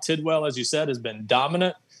without Tidwell, as you said, has been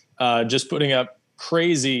dominant, just putting up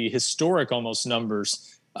crazy, historic almost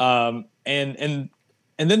numbers. And then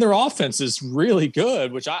their offense is really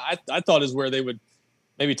good, which I thought is where they would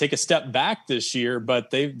maybe take a step back this year.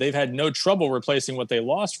 But they've had no trouble replacing what they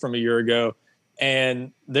lost from a year ago.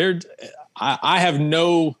 And I have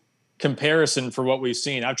no comparison for what we've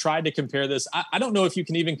seen. I've tried to compare this. I don't know if you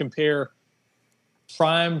can even compare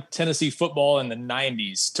prime Tennessee football in the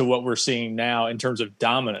 90s to what we're seeing now in terms of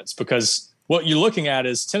dominance, because what you're looking at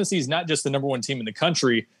is Tennessee's not just the number one team in the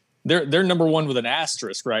country. They're number one with an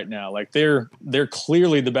asterisk right now. Like they're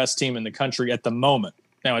clearly the best team in the country at the moment.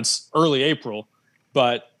 Now it's early April,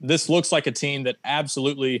 but this looks like a team that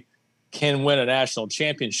absolutely can win a national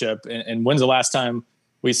championship. And when's the last time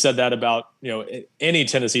we said that about, any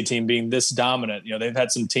Tennessee team being this dominant? They've had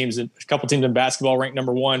a couple teams in basketball ranked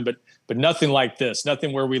number one, but but nothing like this,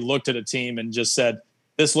 nothing where we looked at a team and just said,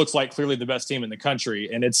 this looks like clearly the best team in the country.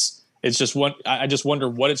 And it's just one, I just wonder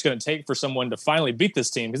what it's going to take for someone to finally beat this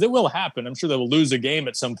team, because it will happen. I'm sure they will lose a game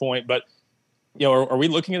at some point, but are we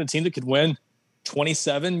looking at a team that could win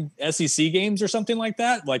 27 SEC games or something like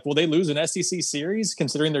that? Like, will they lose an SEC series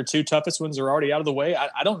considering their 2 toughest ones are already out of the way?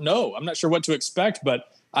 I don't know. I'm not sure what to expect, but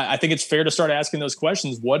I think it's fair to start asking those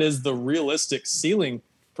questions. What is the realistic ceiling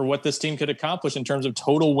for what this team could accomplish in terms of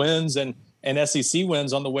total wins and SEC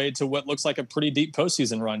wins on the way to what looks like a pretty deep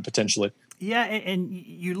postseason run potentially? Yeah, and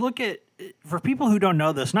you look at, for people who don't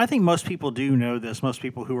know this, and I think most people do know this, most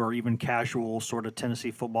people who are even casual sort of Tennessee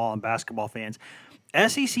football and basketball fans,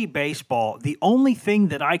 SEC baseball, the only thing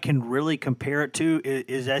that I can really compare it to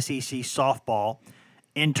is SEC softball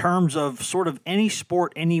in terms of sort of any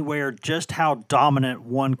sport anywhere, just how dominant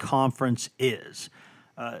one conference is.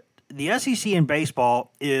 The SEC in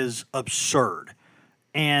baseball is absurd.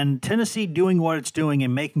 And Tennessee doing what it's doing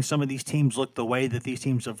and making some of these teams look the way that these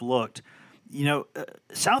teams have looked.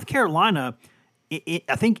 South Carolina,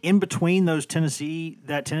 I think in between that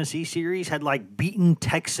Tennessee series had like beaten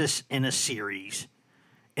Texas in a series.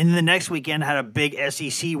 And the next weekend had a big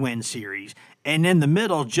SEC win series. And in the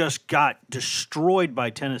middle just got destroyed by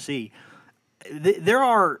Tennessee. There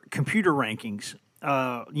are computer rankings.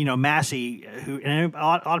 Massey, who, and a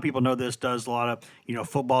lot of people know this, does a lot of,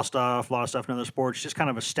 football stuff, a lot of stuff in other sports, just kind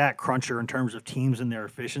of a stat cruncher in terms of teams and their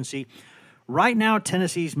efficiency. Right now,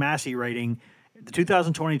 Tennessee's Massey rating, the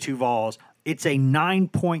 2022 Vols, it's a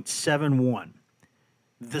 9.71.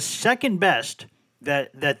 The second best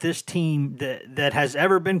that this team that has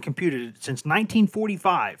ever been computed since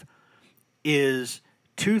 1945 is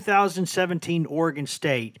 2017 Oregon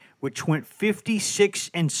State, which went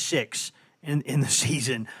 56-6 in the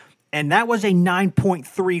season, and that was a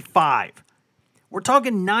 9.35. We're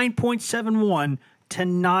talking 9.71 to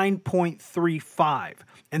 9.35.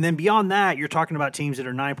 And then beyond that, you're talking about teams that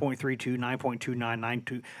are 9.32,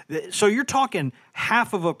 9.29, 9.2. So you're talking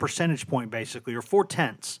half of a percentage point, basically, or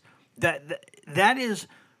 0.4. That is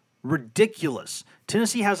ridiculous.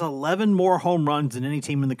 Tennessee has 11 more home runs than any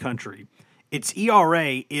team in the country. Its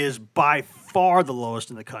ERA is by far the lowest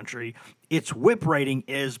in the country. Its whip rating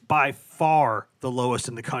is by far the lowest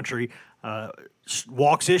in the country.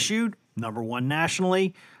 Walks issued, number 1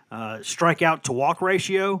 nationally. Strikeout to walk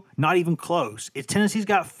ratio, not even close. Tennessee's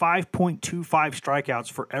got 5.25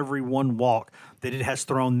 strikeouts for every 1 walk that it has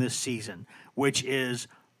thrown this season, which is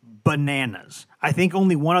bananas. I think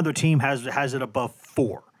only one other team has it above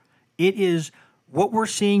 4. It is what we're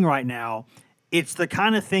seeing right now. It's the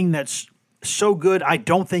kind of thing that's so good, I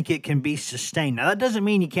don't think it can be sustained. Now, that doesn't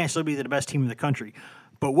mean you can't still be the best team in the country.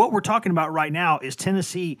 But what we're talking about right now is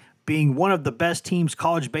Tennessee being one of the best teams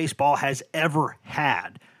college baseball has ever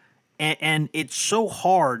had. And it's so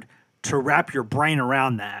hard to wrap your brain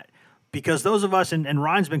around that, because those of us, and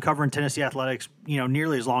Ryan's been covering Tennessee athletics,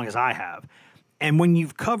 nearly as long as I have. And when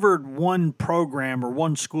you've covered one program or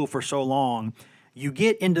one school for so long, you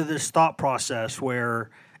get into this thought process where,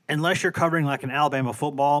 unless you're covering like an Alabama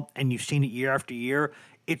football and you've seen it year after year,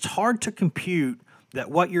 it's hard to compute that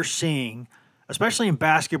what you're seeing, especially in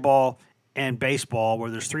basketball and baseball, where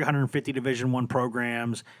there's 350 Division I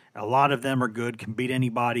programs, a lot of them are good, can beat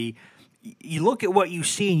anybody. You look at what you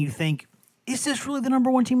see and you think, is this really the number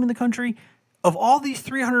 1 team in the country? Of all these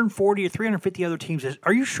 340 or 350 other teams,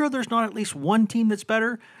 are you sure there's not at least one team that's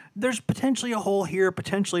better? There's potentially a hole here,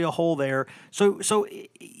 potentially a hole there. So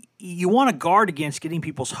you want to guard against getting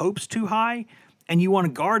people's hopes too high, and you want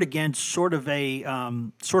to guard against sort of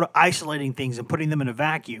isolating things and putting them in a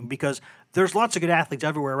vacuum, because there's lots of good athletes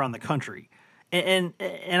everywhere around the country. And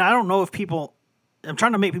I don't know if people, I'm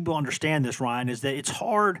trying to make people understand this, Ryan, is that it's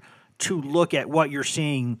hard to look at what you're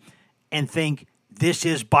seeing and think this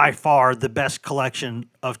is by far the best collection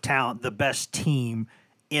of talent, the best team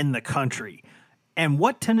in the country. And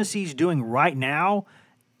what Tennessee's doing right now,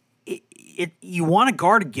 you want to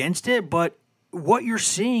guard against it, but what you're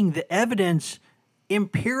seeing, the evidence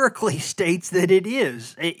empirically states that it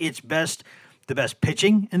is. It's the best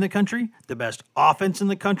pitching in the country, the best offense in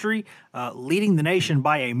the country, leading the nation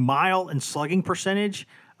by a mile in slugging percentage.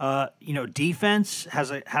 Defense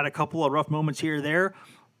has had a couple of rough moments here or there,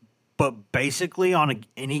 but basically on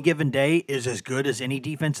any given day is as good as any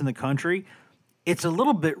defense in the country. It's a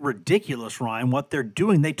little bit ridiculous, Ryan, what they're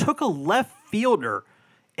doing. They took a left fielder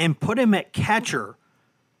and put him at catcher,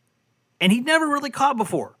 and he'd never really caught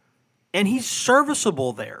before, and he's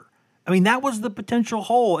serviceable there. I mean, that was the potential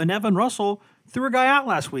hole, and Evan Russell threw a guy out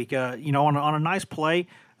last week, on a nice play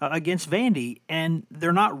against Vandy, and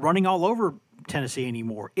they're not running all over Tennessee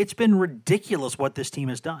anymore. It's been ridiculous what this team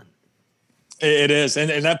has done. It is. And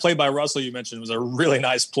that play by Russell you mentioned was a really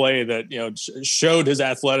nice play that, showed his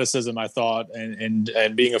athleticism, I thought, and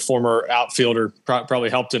being a former outfielder probably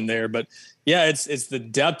helped him there. But yeah, it's the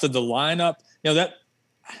depth of the lineup. That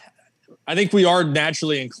I think we are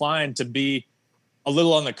naturally inclined to be a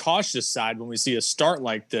little on the cautious side when we see a start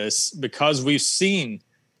like this, because we've seen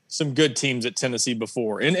some good teams at Tennessee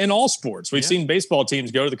before in all sports. We've seen baseball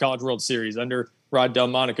teams go to the College World Series under Rod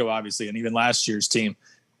Delmonico, obviously, and even last year's team.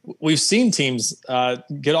 We've seen teams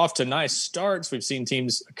get off to nice starts. We've seen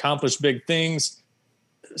teams accomplish big things.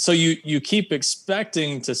 So you keep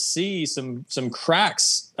expecting to see some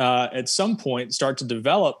cracks at some point start to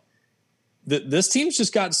develop. This team's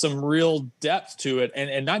just got some real depth to it,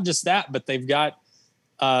 and not just that, but they've got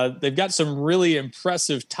some really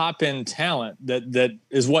impressive top end talent that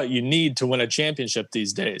is what you need to win a championship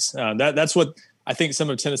these days. That's what I think some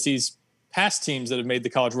of Tennessee's past teams that have made the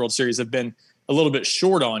College World Series have been a little bit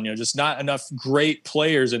short on, just not enough great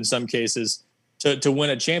players in some cases to win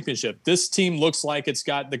a championship. This team looks like it's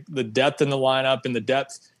got the depth in the lineup and the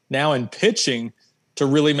depth now in pitching to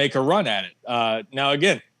really make a run at it. Now,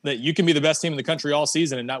 again, that you can be the best team in the country all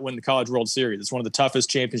season and not win the College World Series. It's one of the toughest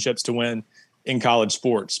championships to win in college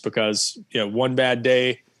sports because, one bad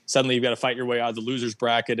day, suddenly you've got to fight your way out of the loser's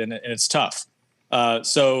bracket, and it's tough.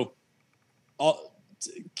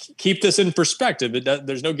 Keep this in perspective.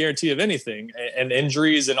 There's no guarantee of anything, and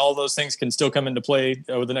injuries and all those things can still come into play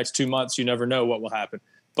over the next 2 months. You never know what will happen.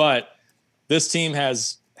 But this team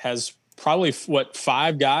has probably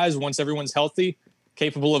 5 guys, once everyone's healthy,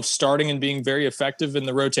 capable of starting and being very effective in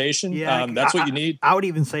the rotation. Yeah, that's what you need. I would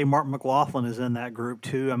even say Martin McLaughlin is in that group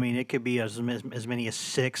too. I mean, it could be as many as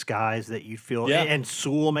 6 guys that you feel, and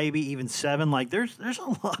Sewell maybe even 7. Like there's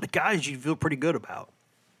a lot of guys you feel pretty good about.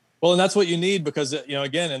 Well, and that's what you need because,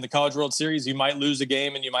 again, in the College World Series, you might lose a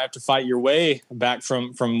game and you might have to fight your way back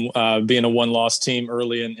from being a one-loss team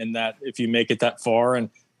early in that if you make it that far.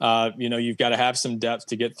 And, you've got to have some depth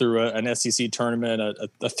to get through an SEC tournament,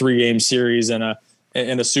 a 3-game series, and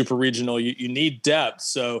a super regional. You need depth.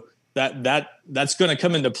 So that's going to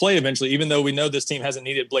come into play eventually, even though we know this team hasn't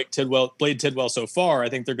needed Blade Tidwell so far. I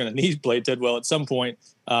think they're going to need Blade Tidwell at some point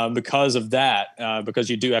because of that,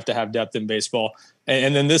 because you do have to have depth in baseball.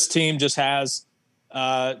 And then this team just has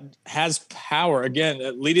power,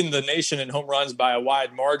 again, leading the nation in home runs by a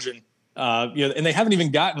wide margin. And they haven't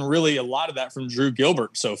even gotten really a lot of that from Drew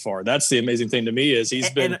Gilbert so far. That's the amazing thing to me is he's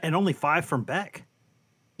been and only 5 from Beck.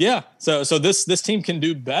 Yeah, so this team can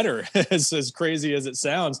do better, as crazy as it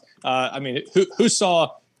sounds. Who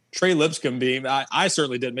saw Trey Lipscomb being? I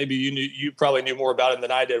certainly did. Maybe you probably knew more about him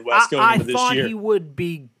than I did, Wes, going into this year. I thought he would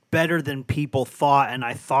be better than people thought, and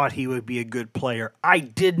I thought he would be a good player. I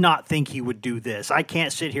did not think he would do this. I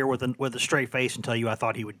can't sit here with a straight face and tell you I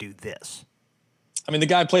thought he would do this. I mean, the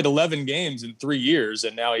guy played 11 games in 3 years,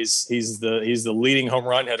 and now he's the leading home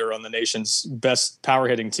run hitter on the nation's best power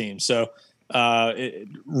hitting team. So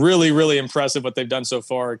really, really impressive what they've done so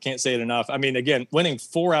far. Can't say it enough. I mean, again, winning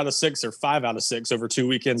 4 out of 6 or 5 out of 6 over 2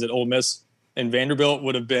 weekends at Ole Miss and Vanderbilt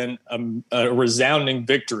would have been a resounding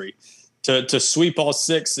victory. To sweep all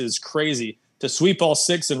 6 is crazy. To sweep all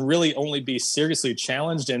 6 and really only be seriously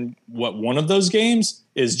challenged in one of those games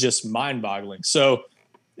is just mind-boggling. So,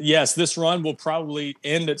 yes, this run will probably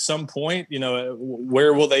end at some point.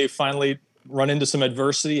 Where will they finally run into some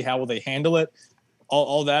adversity? How will they handle it?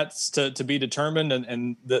 All that's to be determined,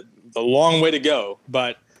 and the long way to go.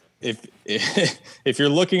 But if you're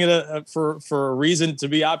looking at for a reason to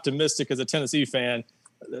be optimistic as a Tennessee fan,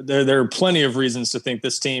 there are plenty of reasons to think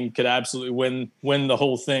this team could absolutely win the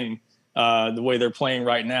whole thing the way they're playing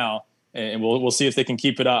right now, and we'll see if they can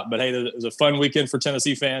keep it up. But hey, it was a fun weekend for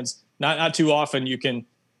Tennessee fans. Not too often you can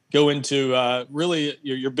go into really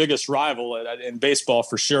your biggest rival in baseball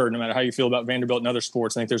for sure. No matter how you feel about Vanderbilt and other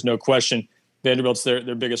sports, I think there's no question Vanderbilt's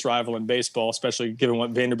their biggest rival in baseball, especially given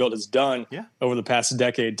what Vanderbilt has done over the past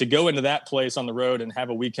decade. To go into that place on the road and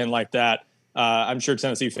have a weekend like that, I'm sure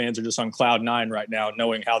Tennessee fans are just on cloud 9 right now,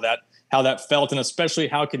 knowing how that felt, and especially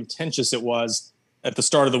how contentious it was at the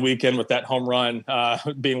start of the weekend with that home run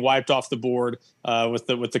being wiped off the board with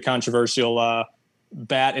the controversial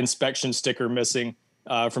bat inspection sticker missing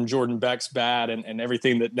from Jordan Beck's bat, and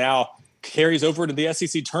everything that now carries over to the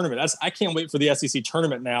SEC tournament. I can't wait for the SEC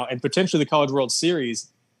tournament now and potentially the College World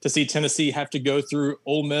Series to see Tennessee have to go through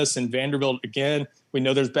Ole Miss and Vanderbilt again. We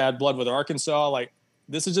know there's bad blood with Arkansas. Like,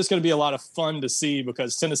 this is just going to be a lot of fun to see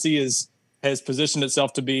because Tennessee has positioned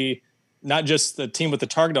itself to be not just the team with the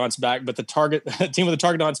target on its back, but the team with the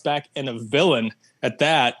target on its back and a villain at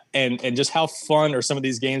that. And just how fun are some of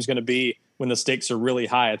these games going to be when the stakes are really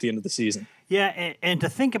high at the end of the season. Yeah, and to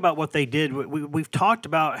think about what they did, we've talked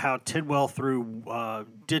about how Tidwell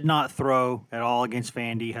did not throw at all against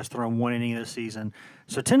Vandy, has thrown one inning this season.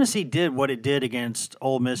 So Tennessee did what it did against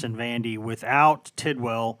Ole Miss and Vandy without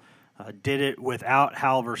Tidwell, did it without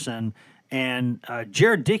Halverson. And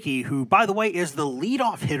Jared Dickey, who, by the way, is the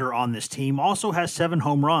leadoff hitter on this team, also has 7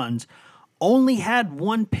 home runs, only had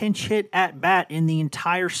 1 pinch hit at bat in the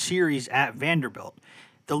entire series at Vanderbilt.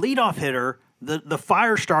 The leadoff hitter, the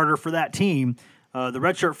fire starter for that team, the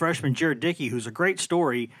redshirt freshman Jared Dickey, who's a great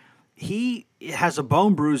story, he has a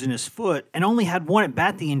bone bruise in his foot and only had 1 at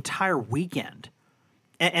bat the entire weekend.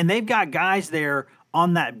 And they've got guys there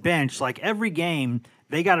on that bench. Like every game,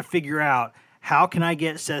 they got to figure out, how can I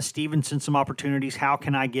get Seth Stevenson some opportunities? How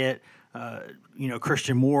can I get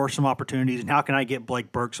Christian Moore some opportunities? And how can I get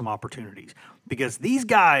Blake Burke some opportunities? Because these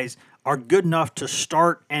guys are good enough to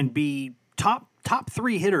start and be top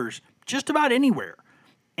 3 hitters just about anywhere.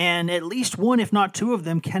 And at least 1, if not 2 of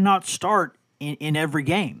them cannot start in every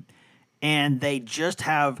game. And they just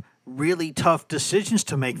have really tough decisions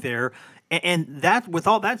to make there. And that, with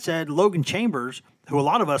all that said, Logan Chambers, who a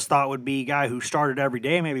lot of us thought would be a guy who started every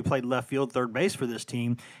day, maybe played left field, third base for this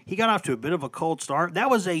team, he got off to a bit of a cold start. That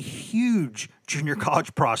was a huge junior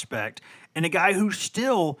college prospect and a guy who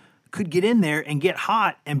still could get in there and get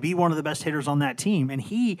hot and be one of the best hitters on that team. And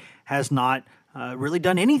he has not really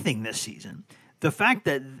done anything this season. The fact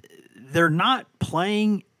that they're not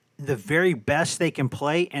playing the very best they can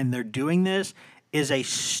play and they're doing this is a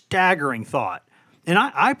staggering thought. And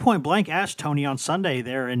I point blank asked Tony on Sunday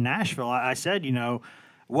there in Nashville, I said,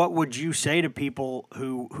 what would you say to people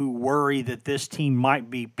who worry that this team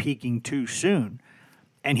might be peaking too soon?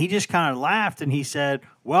 And he just kind of laughed and he said,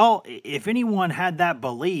 well, if anyone had that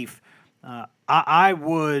belief, I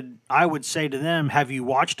would say to them, have you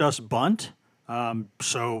watched us bunt?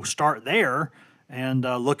 So start there and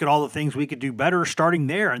look at all the things we could do better starting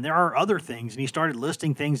there. And there are other things. And he started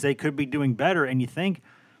listing things they could be doing better. And you think,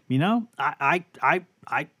 I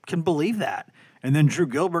can believe that. And then Drew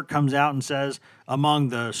Gilbert comes out and says, among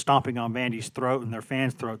the stomping on Vandy's throat and their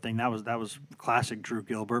fans' throat thing, that was classic Drew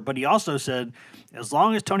Gilbert. But he also said, as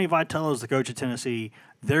long as Tony Vitello is the coach of Tennessee,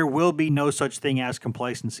 there will be no such thing as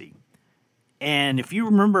complacency. And if you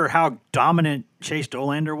remember how dominant Chase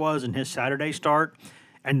Dolander was in his Saturday start,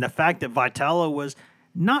 and the fact that Vitello was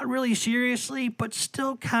not really seriously, but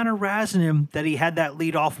still kind of razzing him that he had that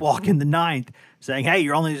leadoff walk in the 9th, saying, hey,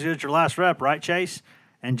 you're only as good as your last rep, right, Chase?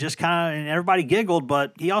 And just kind of, and everybody giggled,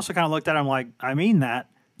 but he also kind of looked at him like, I mean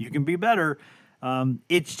that. You can be better.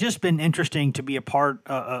 It's just been interesting to be a part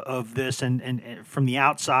of this and from the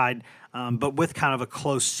outside, but with kind of a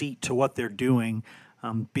close seat to what they're doing,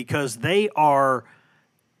 because they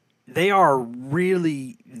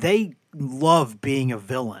love being a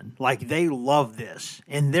villain. Like, they love this.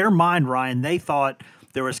 In their mind, Ryan, they thought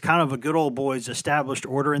there was kind of a good old boys established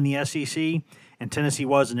order in the SEC, and Tennessee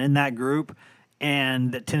wasn't in that group,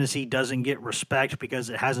 and that Tennessee doesn't get respect because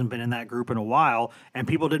it hasn't been in that group in a while, and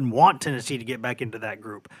people didn't want Tennessee to get back into that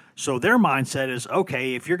group. So their mindset is,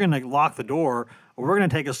 okay, if you're going to lock the door, we're going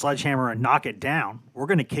to take a sledgehammer and knock it down. We're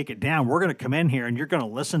going to kick it down. We're going to come in here, and you're going to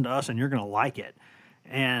listen to us, and you're going to like it.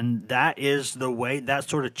 And that is the way, that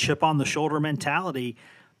sort of chip on the shoulder mentality.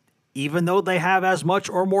 Even though they have as much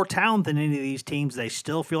or more talent than any of these teams, they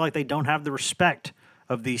still feel like they don't have the respect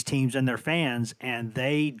of these teams and their fans, and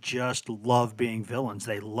they just love being villains.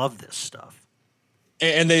 They love this stuff.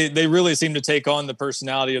 And they really seem to take on the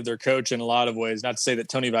personality of their coach in a lot of ways. Not to say that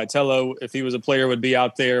Tony Vitello, if he was a player, would be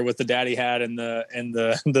out there with the daddy hat and the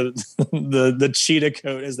cheetah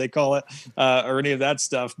coat, as they call it, or any of that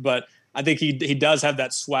stuff. But I think he does have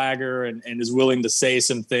that swagger and is willing to say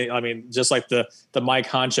some things. I mean, just like the Mike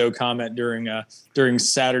Honcho comment during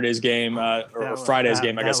Saturday's game or Friday's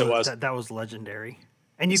game, I guess it was. That was legendary.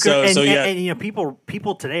 And you could, and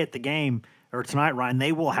people today at the game or tonight, Ryan,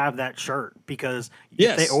 they will have that shirt because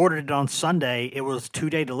if they ordered it on Sunday, it was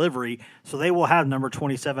 2-day delivery, so they will have number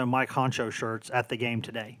 27 Mike Honcho shirts at the game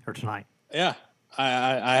today or tonight. Yeah,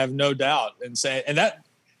 I have no doubt.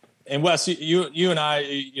 And Wes, you and I,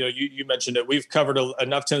 you mentioned it. We've covered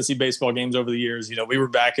enough Tennessee baseball games over the years. We were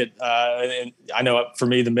back at, and I know for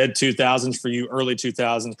me, the mid 2000s, for you, early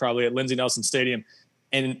 2000s, probably at Lindsey Nelson Stadium.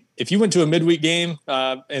 And if you went to a midweek game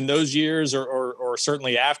in those years, or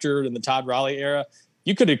certainly after in the Todd Raleigh era,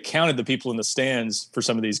 you could have counted the people in the stands for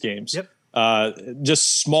some of these games. Yep.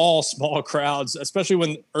 Just small crowds, especially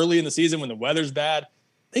when early in the season when the weather's bad.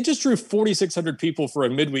 They just drew 4,600 people for a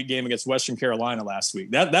midweek game against Western Carolina last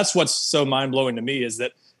week. That's what's so mind-blowing to me, is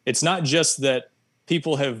that it's not just that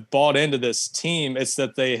people have bought into this team, it's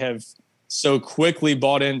that they have so quickly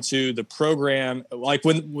bought into the program. Like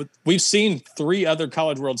when we've seen 3 other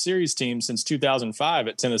College World Series teams since 2005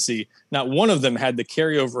 at Tennessee, not one of them had the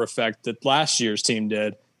carryover effect that last year's team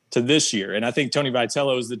did to this year. And I think Tony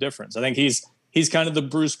Vitello is the difference. I think he's kind of the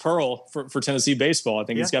Bruce Pearl for Tennessee baseball. I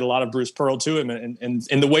think he's got a lot of Bruce Pearl to him, and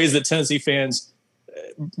in the ways that Tennessee fans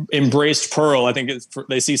embraced Pearl, I think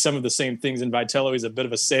they see some of the same things in Vitello. He's a bit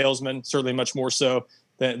of a salesman, certainly much more so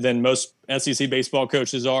than most SEC baseball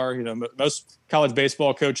coaches are. Most college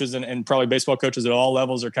baseball coaches and probably baseball coaches at all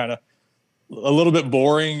levels are kind of a little bit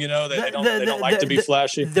boring. They don't like to be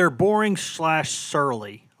flashy. They're boring /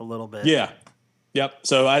 surly a little bit. Yeah. Yep.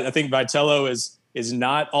 So I think Vitello is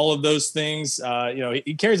not all of those things.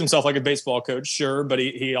 He carries himself like a baseball coach, sure, but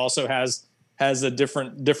he also has a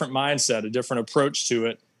different mindset, a different approach to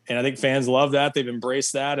it. And I think fans love that. They've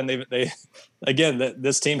embraced that. And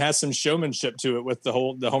this team has some showmanship to it with the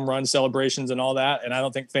home run celebrations and all that. And I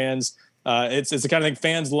don't think fans, it's the kind of thing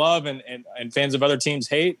fans love and fans of other teams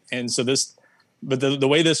hate. And so but the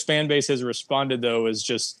way this fan base has responded though, is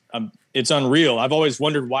just, it's unreal. I've always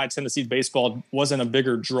wondered why Tennessee baseball wasn't a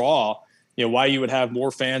bigger draw. Why you would have more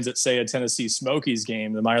fans at, say, a Tennessee Smokies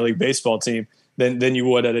game, the minor league baseball team, than you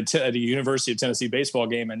would at a University of Tennessee baseball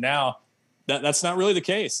game. And now that's not really the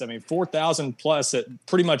case. I mean, 4,000 plus at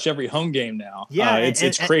pretty much every home game now. Yeah,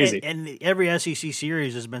 it's crazy. And every SEC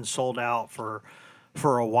series has been sold out for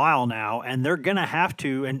a while now, and they're going to have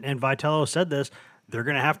to, and Vitello said this, they're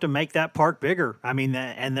going to have to make that park bigger. I mean,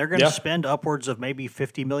 and they're going to spend upwards of maybe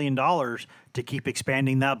 $50 million to keep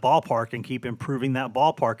expanding that ballpark and keep improving that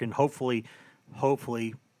ballpark. And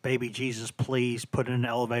hopefully, baby Jesus, please put in an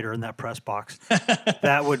elevator in that press box.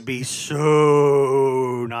 That would be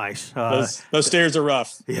so nice. Those stairs are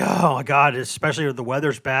rough. Yeah, oh my God, especially if the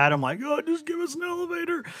weather's bad. I'm like, just give us an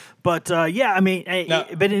elevator. But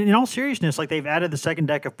but in all seriousness, like they've added the second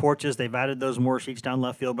deck of porches. They've added those more seats down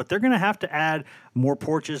left field, but they're going to have to add more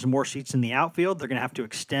porches and more seats in the outfield. They're going to have to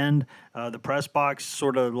extend the press box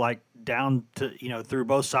sort of like down to, through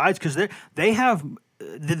both sides, because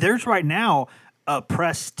there's right now a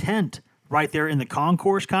press tent right there in the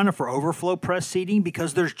concourse kind of for overflow press seating,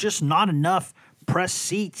 because there's just not enough press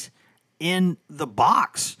seats in the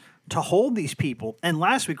box to hold these people. And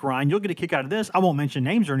last week, Ryan, you'll get a kick out of this. I won't mention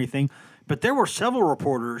names or anything, but there were several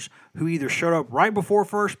reporters who either showed up right before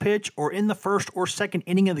first pitch or in the first or second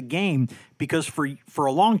inning of the game, because for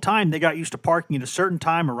a long time they got used to parking at a certain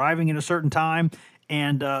time, arriving at a certain time,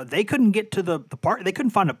 and they couldn't get to the park. They couldn't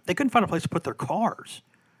find a place to put their cars.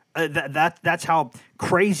 That's how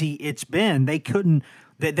crazy it's been. They couldn't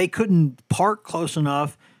park close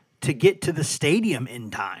enough to get to the stadium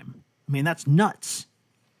in time. I mean, that's nuts.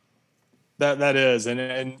 That is,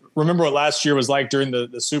 and remember what last year was like during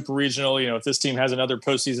the Super Regional. If this team has another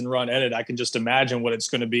postseason run in it, I can just imagine what it's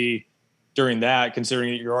going to be during that.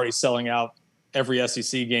 Considering that you're already selling out every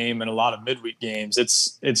SEC game and a lot of midweek games,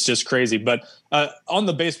 it's just crazy. But on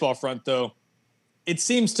the baseball front, though, it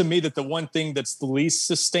seems to me that the one thing that's the least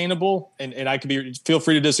sustainable, and I could feel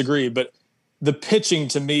free to disagree, but the pitching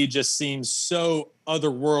to me just seems so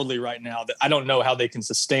otherworldly right now that I don't know how they can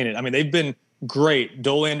sustain it. I mean, they've been great.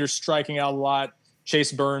 Dolander's striking out a lot.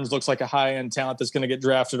 Chase Burns looks like a high-end talent that's going to get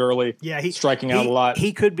drafted early. Yeah, he's striking out a lot.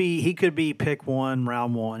 He could be pick 1,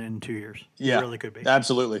 round 1 in 2 years. Yeah, he really could be.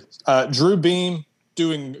 Absolutely. Drew Beam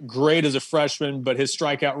doing great as a freshman, but his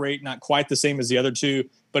strikeout rate not quite the same as the other two.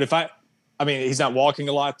 But he's not walking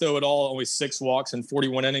a lot, though, at all, only 6 walks in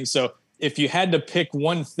 41 innings. So if you had to pick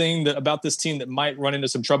one thing about this team that might run into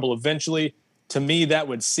some trouble eventually, to me, that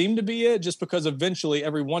would seem to be it, just because eventually,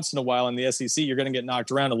 every once in a while in the SEC, you're going to get knocked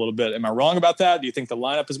around a little bit. Am I wrong about that? Do you think the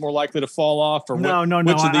lineup is more likely to fall off? Or no.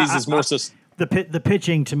 Which of these is more the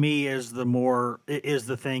pitching to me is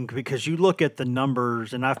the thing, because you look at the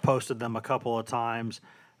numbers, and I've posted them a couple of times,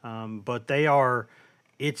 but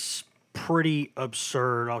it's pretty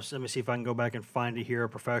absurd. Let me see if I can go back and find it here. A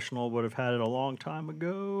professional would have had it a long time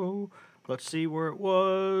ago. Let's see where it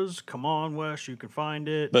was. Come on, Wes, you can find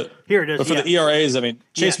it. But here it is. But for the ERAs,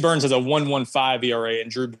 Chase Burns has a 1.15 ERA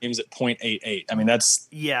and Drew Beam's at 0.88. I mean, that's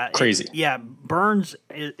crazy. Burns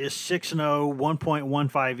is 6-0,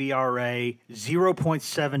 1.15 ERA,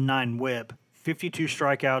 0.79 WHIP, 52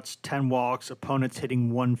 strikeouts, 10 walks, opponents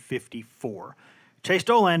hitting 154. Chase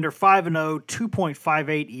Dolander, 5-0,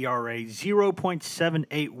 2.58 ERA,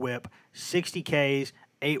 0.78 WHIP, 60 Ks,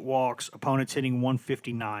 8 walks, opponents hitting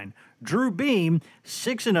 159. Drew Beam,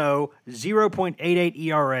 6-0, 0.88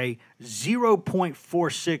 ERA,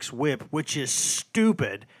 0.46 WHIP, which is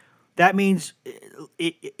stupid. That means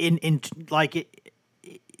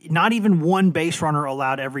not even one base runner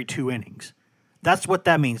allowed every 2 innings. That's what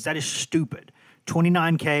that means. That is stupid.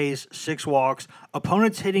 29 Ks, 6 walks.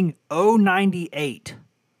 Opponents hitting 098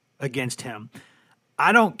 against him.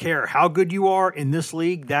 I don't care how good you are in this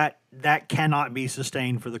league, that cannot be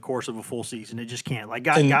sustained for the course of a full season. It just can't. Like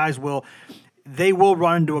guys will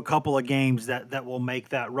run into a couple of games that will make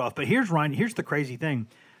that rough. But here's the crazy thing.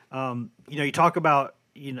 You talk about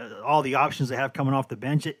all the options they have coming off the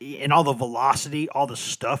bench and all the velocity, all the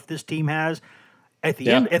stuff this team has. At the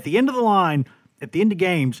end of the line, at the end of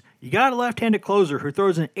games, you got a left-handed closer who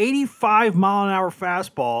throws an 85-mile-an-hour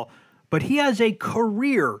fastball, but he has a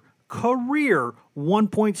career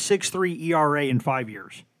 1.63 ERA in 5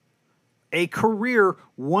 years. A career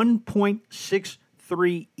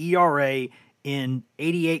 1.63 ERA in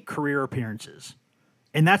 88 career appearances.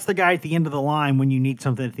 And that's the guy at the end of the line when you need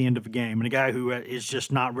something at the end of a game. And a guy who is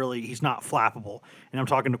just he's not flappable. And I'm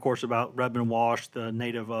talking, of course, about Redmond Walsh, the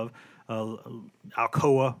native of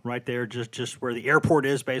Alcoa, right there, just where the airport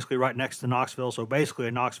is, basically right next to Knoxville. So basically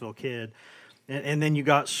a Knoxville kid. And then you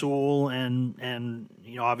got Sewell and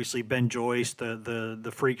obviously Ben Joyce,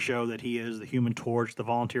 the freak show that he is, the Human Torch, the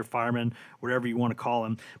volunteer fireman, whatever you want to call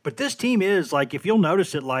him. But this team is, like, if you'll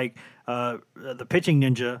notice it, like the pitching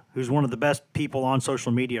ninja, who's one of the best people on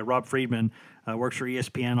social media, Rob Friedman, works for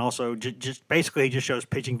ESPN also, just basically he just shows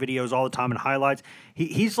pitching videos all the time and highlights.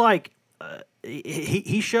 He's like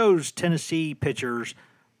he shows Tennessee pitchers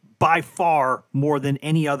by far more than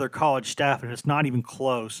any other college staff, and it's not even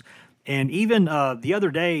close. And even the other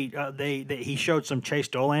day, he showed some Chase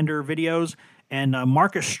Dolander videos, and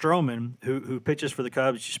Marcus Stroman, who pitches for the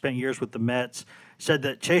Cubs, he spent years with the Mets, said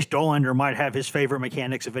that Chase Dolander might have his favorite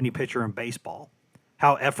mechanics of any pitcher in baseball.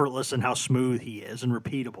 How effortless and how smooth he is and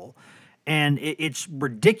repeatable. And it's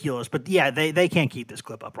ridiculous. But, yeah, they can't keep this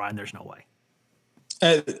clip up, Ryan. There's no way.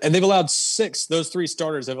 And they've allowed 6. Those 3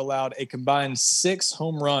 starters have allowed a combined 6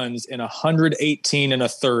 home runs in 118 and a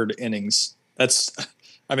third innings. That's –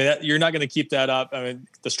 I mean, you're not going to keep that up. I mean,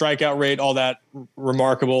 the strikeout rate, all that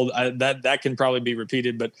remarkable. That can probably be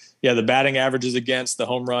repeated. But yeah, the batting averages against, the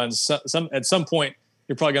home runs. At some point,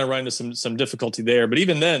 you're probably going to run into some difficulty there. But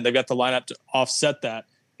even then, they've got the lineup to offset that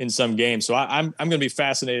in some games. So I'm going to be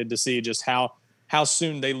fascinated to see just how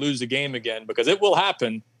soon they lose a game again, because it will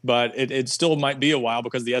happen. But it still might be a while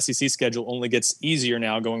because the SEC schedule only gets easier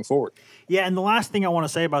now going forward. Yeah, and the last thing I want to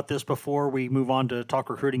say about this before we move on to talk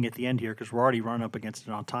recruiting at the end here, because we're already running up against it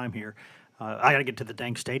on time here. I got to get to the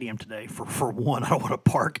dang stadium today for one. I don't want to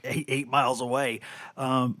park 8 miles away.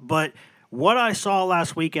 But what I saw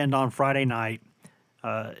last weekend on Friday night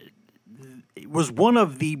it was one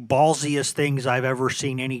of the ballsiest things I've ever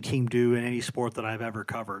seen any team do in any sport that I've ever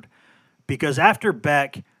covered. Because after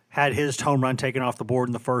Beck had his home run taken off the board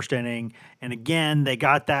in the first inning, and again, they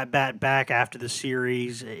got that bat back after the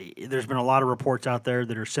series. There's been a lot of reports out there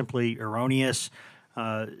that are simply erroneous.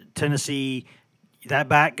 Tennessee, that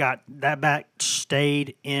bat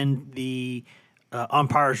stayed in the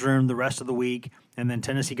umpire's room the rest of the week, and then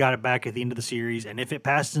Tennessee got it back at the end of the series. And if it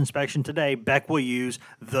passes inspection today, Beck will use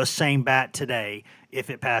the same bat today if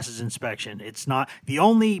it passes inspection. It's not the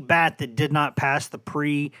only bat that did not pass the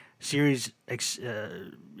pre-series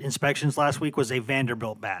inspections last week was a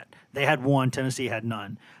Vanderbilt bat. They had one, Tennessee had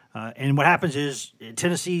none. And what happens is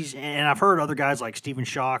Tennessee's, and I've heard other guys like Stephen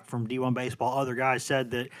Schock from D1 Baseball, other guys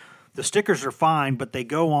said that the stickers are fine, but they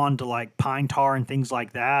go on to like pine tar and things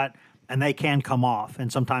like that, and they can come off,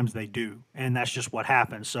 and sometimes they do, and that's just what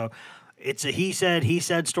happens. So it's a he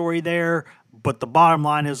said story there, but the bottom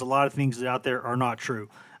line is a lot of things that out there are not true.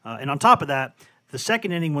 And on top of that, the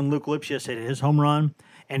second inning when Luke Lipschitz hit his home run,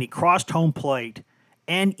 and he crossed home plate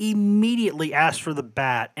and immediately asked for the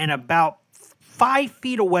bat, and about 5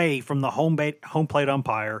 feet away from the home plate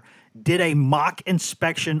umpire did a mock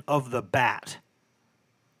inspection of the bat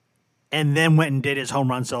and then went and did his home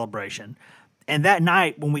run celebration. And that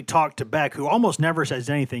night when we talked to Beck, who almost never says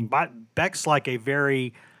anything, but Beck's like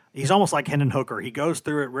he's almost like Hendon Hooker. He goes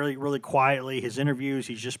through it really, really quietly. His interviews,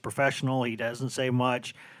 he's just professional. He doesn't say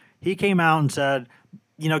much. He came out and said,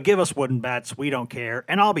 give us wooden bats. We don't care.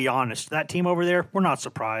 And I'll be honest, that team over there, we're not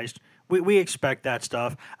surprised. We expect that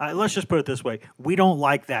stuff. Let's just put it this way. We don't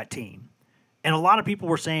like that team. And a lot of people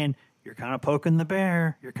were saying, you're kind of poking the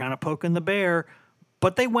bear. You're kind of poking the bear.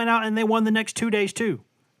 But they went out and they won the next 2 days too.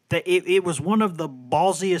 It was one of the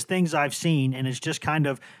ballsiest things I've seen, and it's just kind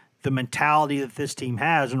of the mentality that this team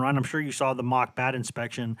has. And Ryan, I'm sure you saw the mock bat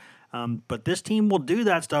inspection. But this team will do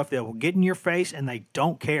that stuff. They will get in your face, and they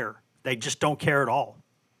don't care. They just don't care at all.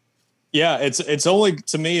 Yeah, it's only,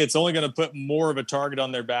 to me, it's only going to put more of a target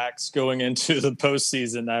on their backs going into the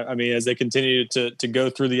postseason. I mean, as they continue to go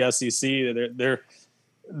through the SEC,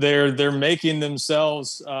 they're making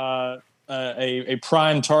themselves a a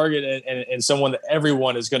prime target and someone that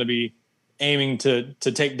everyone is going to be aiming to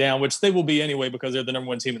take down, which they will be anyway because they're the number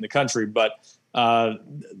one team in the country. But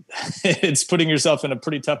it's putting yourself in a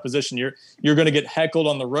pretty tough position. You're going to get heckled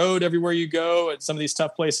on the road everywhere you go at some of these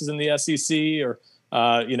tough places in the SEC, or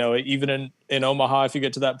even in Omaha. If you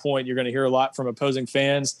get to that point, you're going to hear a lot from opposing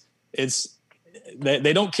fans.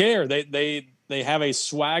 They don't care. They have a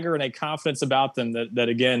swagger and a confidence about them that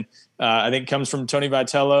again, I think comes from Tony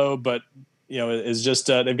Vitello, but is just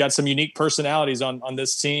they've got some unique personalities on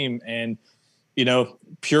this team. And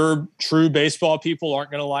pure, true baseball people aren't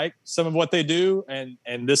going to like some of what they do. And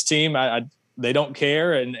this team, they don't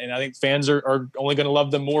care. And I think fans are only going to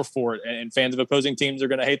love them more for it. And fans of opposing teams are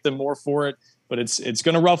going to hate them more for it. But it's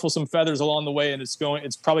going to ruffle some feathers along the way. And it's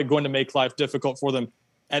probably going to make life difficult for them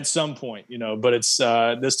at some point, but it's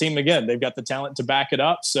this team, again, they've got the talent to back it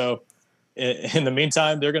up. So in the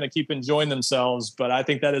meantime, they're going to keep enjoying themselves. But I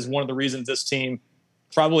think that is one of the reasons this team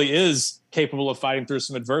probably is capable of fighting through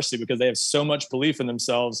some adversity, because they have so much belief in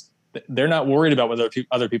themselves. They're not worried about what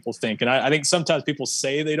other people think. And I think sometimes people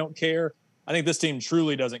say they don't care. I think this team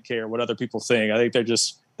truly doesn't care what other people think. I think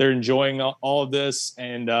they're enjoying all of this.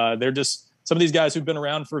 And they're just some of these guys who've been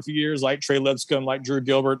around for a few years, like Trey Lipscomb, like Drew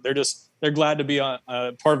Gilbert, they're glad to be a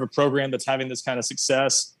part of a program that's having this kind of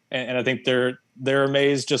success. And I think they're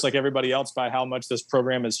amazed, just like everybody else, by how much this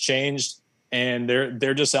program has changed. And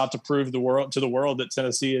they're just out to prove to the world that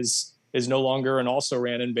Tennessee is no longer an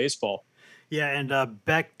also-ran in baseball. Yeah, and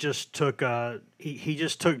Beck just took he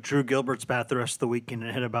just took Drew Gilbert's bat the rest of the weekend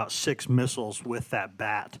and hit about 6 missiles with that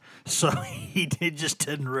bat. So it just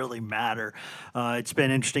didn't really matter. It's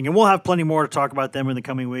been interesting, and we'll have plenty more to talk about them in the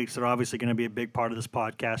coming weeks. They're obviously going to be a big part of this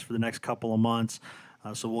podcast for the next couple of months.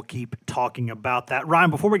 So we'll keep talking about that. Ryan,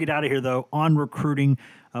 before we get out of here, though, on recruiting,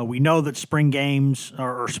 we know that spring games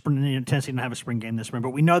or spring, Tennessee didn't have a spring game this spring, but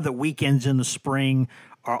we know that weekends in the spring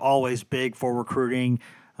are always big for recruiting.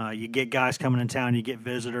 You get guys coming in town, you get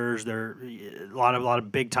visitors. There are a lot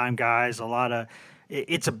of big time guys.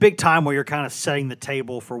 It's a big time where you're kind of setting the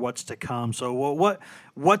table for what's to come. So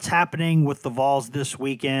what's happening with the Vols this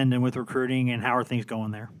weekend and with recruiting, and how are things going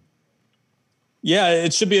there? Yeah,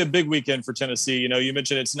 it should be a big weekend for Tennessee. You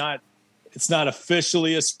mentioned it's not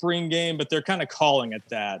officially a spring game, but they're kind of calling it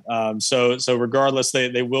that. So regardless,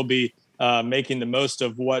 they will be making the most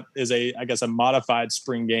of what is a modified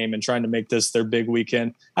spring game and trying to make this their big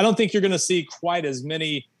weekend. I don't think you're going to see quite as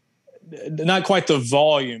many, not quite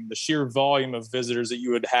the sheer volume of visitors that you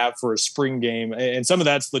would have for a spring game. And some of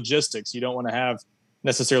that's logistics. You don't want to have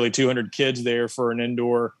necessarily 200 kids there for an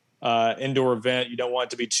indoor event. You don't want it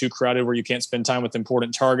to be too crowded where you can't spend time with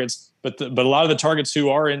important targets. But a lot of the targets who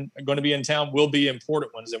are going to be in town will be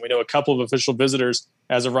important ones. And we know a couple of official visitors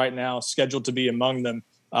as of right now scheduled to be among them,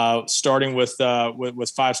 starting with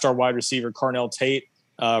 5-star wide receiver Carnell Tate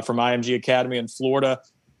from IMG Academy in Florida.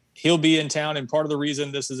 He'll be in town, and part of the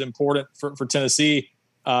reason this is important for Tennessee,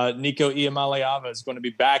 Nico Iamaleava is going to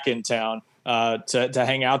be back in town to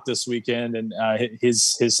hang out this weekend, and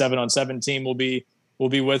his 7-on-7 team will be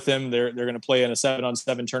with him. They're going to play in a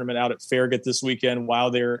 7-on-7 tournament out at Farragut this weekend while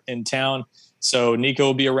they're in town. So Nico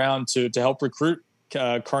will be around to help recruit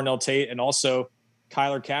Carnell Tate, and also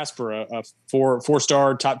Kyler Casper, a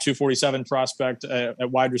 4-star top 247 prospect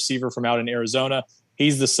at wide receiver from out in Arizona.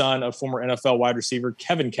 He's the son of former NFL wide receiver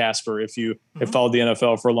Kevin Casper. If you have followed the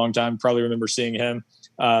NFL for a long time, probably remember seeing him.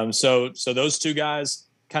 So those two guys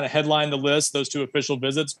kind of headline the list, those two official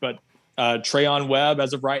visits. But Trayon Webb,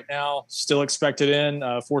 as of right now, still expected in,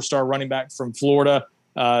 4-star running back from Florida.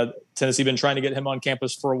 Tennessee been trying to get him on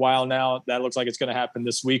campus for a while now. That looks like it's going to happen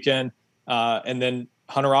this weekend. And then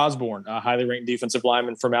Hunter Osborne, a highly ranked defensive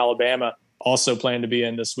lineman from Alabama, also planning to be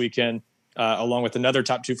in this weekend, along with another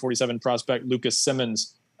top 247 prospect, Lucas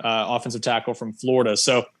Simmons, offensive tackle from Florida.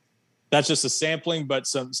 So that's just a sampling, but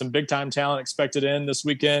some big-time talent expected in this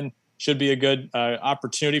weekend. Should be a good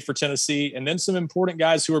opportunity for Tennessee. And then some important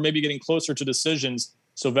guys who are maybe getting closer to decisions.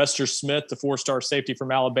 Sylvester Smith, the 4-star safety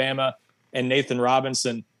from Alabama, and Nathan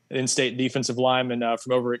Robinson, an in-state defensive lineman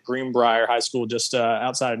from over at Greenbrier High School, just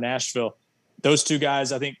outside of Nashville. Those two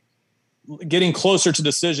guys, I think, getting closer to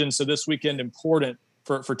decisions. So this weekend, important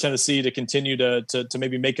for Tennessee to continue to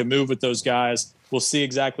maybe make a move with those guys. We'll see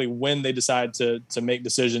exactly when they decide to make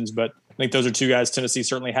decisions. But I think those are two guys Tennessee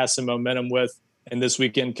certainly has some momentum with. And this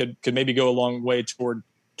weekend could maybe go a long way toward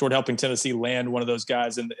helping Tennessee land one of those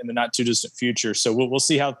guys in the not too distant future. So we'll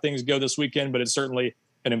see how things go this weekend, but it's certainly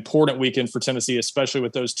an important weekend for Tennessee, especially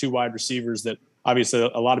with those two wide receivers that obviously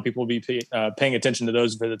a lot of people will be paying attention to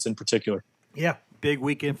those visits in particular. Yeah, big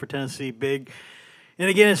weekend for Tennessee. Big And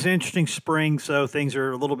again, it's an interesting spring, so things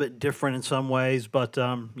are a little bit different in some ways. But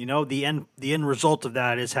the end result of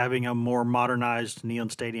that is having a more modernized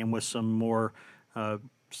Neyland Stadium with some more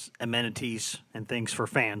amenities and things for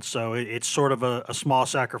fans. So it's sort of a small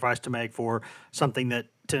sacrifice to make for something that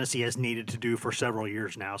Tennessee has needed to do for several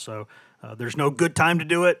years now. So there's no good time to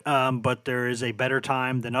do it, but there is a better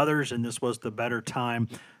time than others, and this was the better time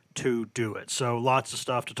to do it. So lots of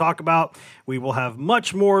stuff to talk about. We will have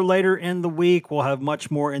much more later in the week. We'll have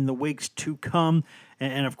much more in the weeks to come.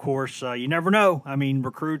 And of course, you never know. I mean,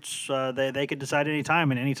 recruits, they could decide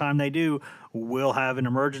anytime, and anytime they do, we'll have an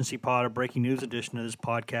emergency pod, a breaking news edition of this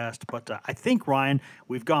podcast. But I think, Ryan,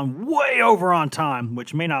 we've gone way over on time,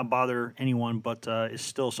 which may not bother anyone, but is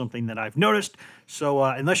still something that I've noticed. So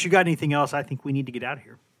unless you got anything else, I think we need to get out of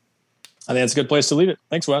here. I think that's a good place to leave it.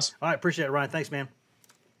 Thanks, Wes. All right, appreciate it, Ryan. Thanks, man.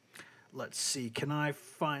 Let's see. Can I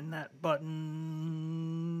find that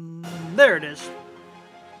button? There it is.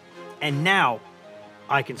 And now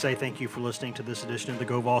I can say thank you for listening to this edition of the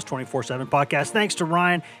Go Vols 24/7 podcast. Thanks to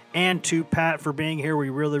Ryan and to Pat for being here. We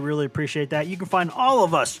really, really appreciate that. You can find all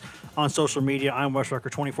of us on social media. I'm Wes Rucker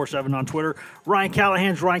 24/7 on Twitter. Ryan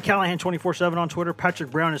Callahan's Ryan Callahan 24/7 on Twitter.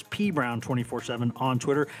 Patrick Brown is P Brown 24/7 on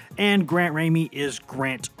Twitter. And Grant Ramey is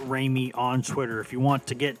Grant Ramey on Twitter. If you want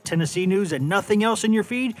to get Tennessee news and nothing else in your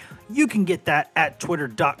feed, you can get that at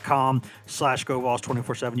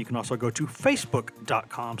twitter.com/GoVols247. You can also go to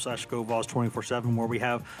facebook.com/GoVols247 where we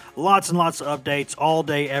have lots and lots of updates all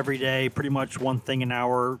day, every day, pretty much one thing an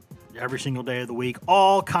hour, every single day of the week,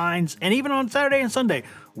 all kinds, and even on Saturday and Sunday.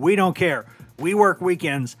 We don't care. We work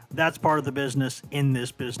weekends. That's part of the business in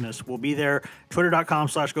this business. We'll be there,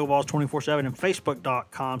 twitter.com/GoVols247 and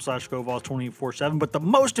facebook.com/GoVols247. But the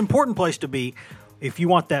most important place to be, if you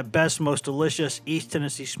want that best, most delicious East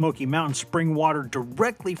Tennessee Smoky Mountain spring water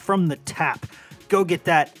directly from the tap, go get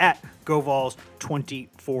that at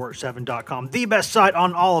GoVols247.com. The best site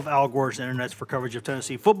on all of Al Gore's internets for coverage of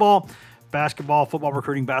Tennessee football, basketball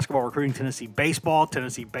recruiting, Tennessee baseball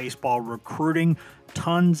recruiting,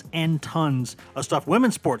 tons and tons of stuff.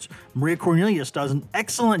 Women's sports, Maria Cornelius does an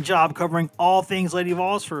excellent job covering all things Lady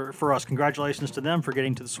Vols for us. Congratulations to them for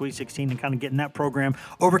getting to the Sweet 16 and kind of getting that program,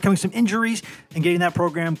 overcoming some injuries and getting that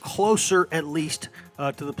program closer at least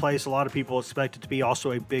to the place a lot of people expect it to be.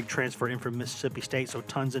 Also a big transfer in from Mississippi State, so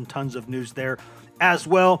tons and tons of news there as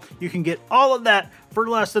well. You can get all of that for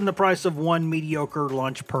less than the price of one mediocre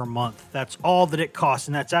lunch per month. That's all that it costs,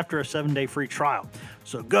 and that's after a 7-day free trial.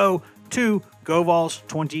 So go to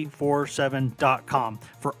GoVols247.com.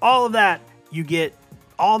 For all of that, you get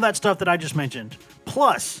all that stuff that I just mentioned,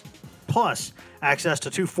 plus access to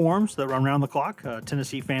 2 forums that run around the clock.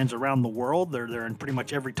 Tennessee fans around the world, they're in pretty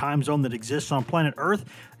much every time zone that exists on planet Earth,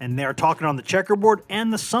 and they're talking on the checkerboard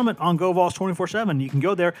and the summit on GoVols 24/7. You can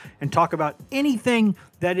go there and talk about anything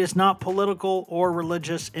that is not political or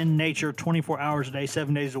religious in nature 24 hours a day,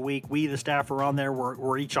 7 days a week. We, the staff, are on there.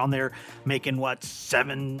 We're each on there making,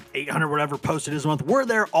 700-800, whatever posts it is a month. We're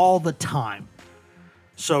there all the time.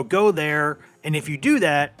 So go there, and if you do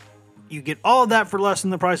that, you get all of that for less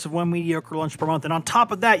than the price of one mediocre lunch per month. And on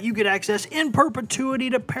top of that, you get access in perpetuity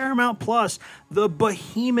to Paramount Plus, the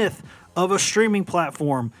behemoth of a streaming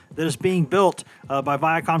platform that is being built by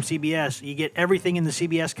Viacom CBS. You get everything in the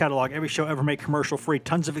CBS catalog, every show ever made commercial free,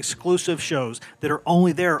 tons of exclusive shows that are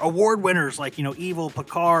only there. Award winners like, Evil,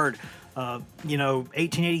 Picard,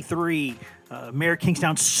 1883, Mayor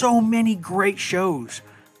Kingstown. So many great shows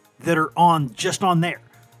that are on there.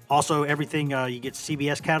 Also, everything, you get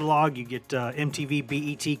CBS catalog, you get MTV,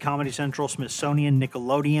 BET, Comedy Central, Smithsonian,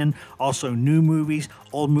 Nickelodeon, also new movies,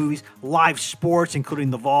 old movies, live sports,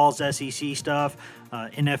 including the Vols, SEC stuff,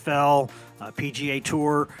 NFL, PGA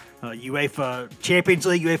Tour, UEFA Champions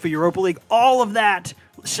League, UEFA Europa League, all of that,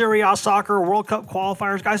 Serie A soccer, World Cup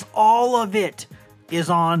qualifiers, guys, all of it is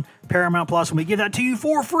on Paramount Plus, and we give that to you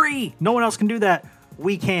for free. No one else can do that.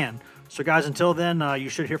 We can. So, guys, until then, you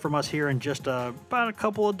should hear from us here in just about a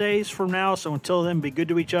couple of days from now. So until then, be good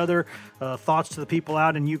to each other. Thoughts to the people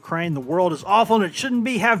out in Ukraine. The world is awful and it shouldn't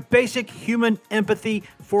be. Have basic human empathy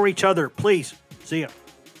for each other. Please. See ya.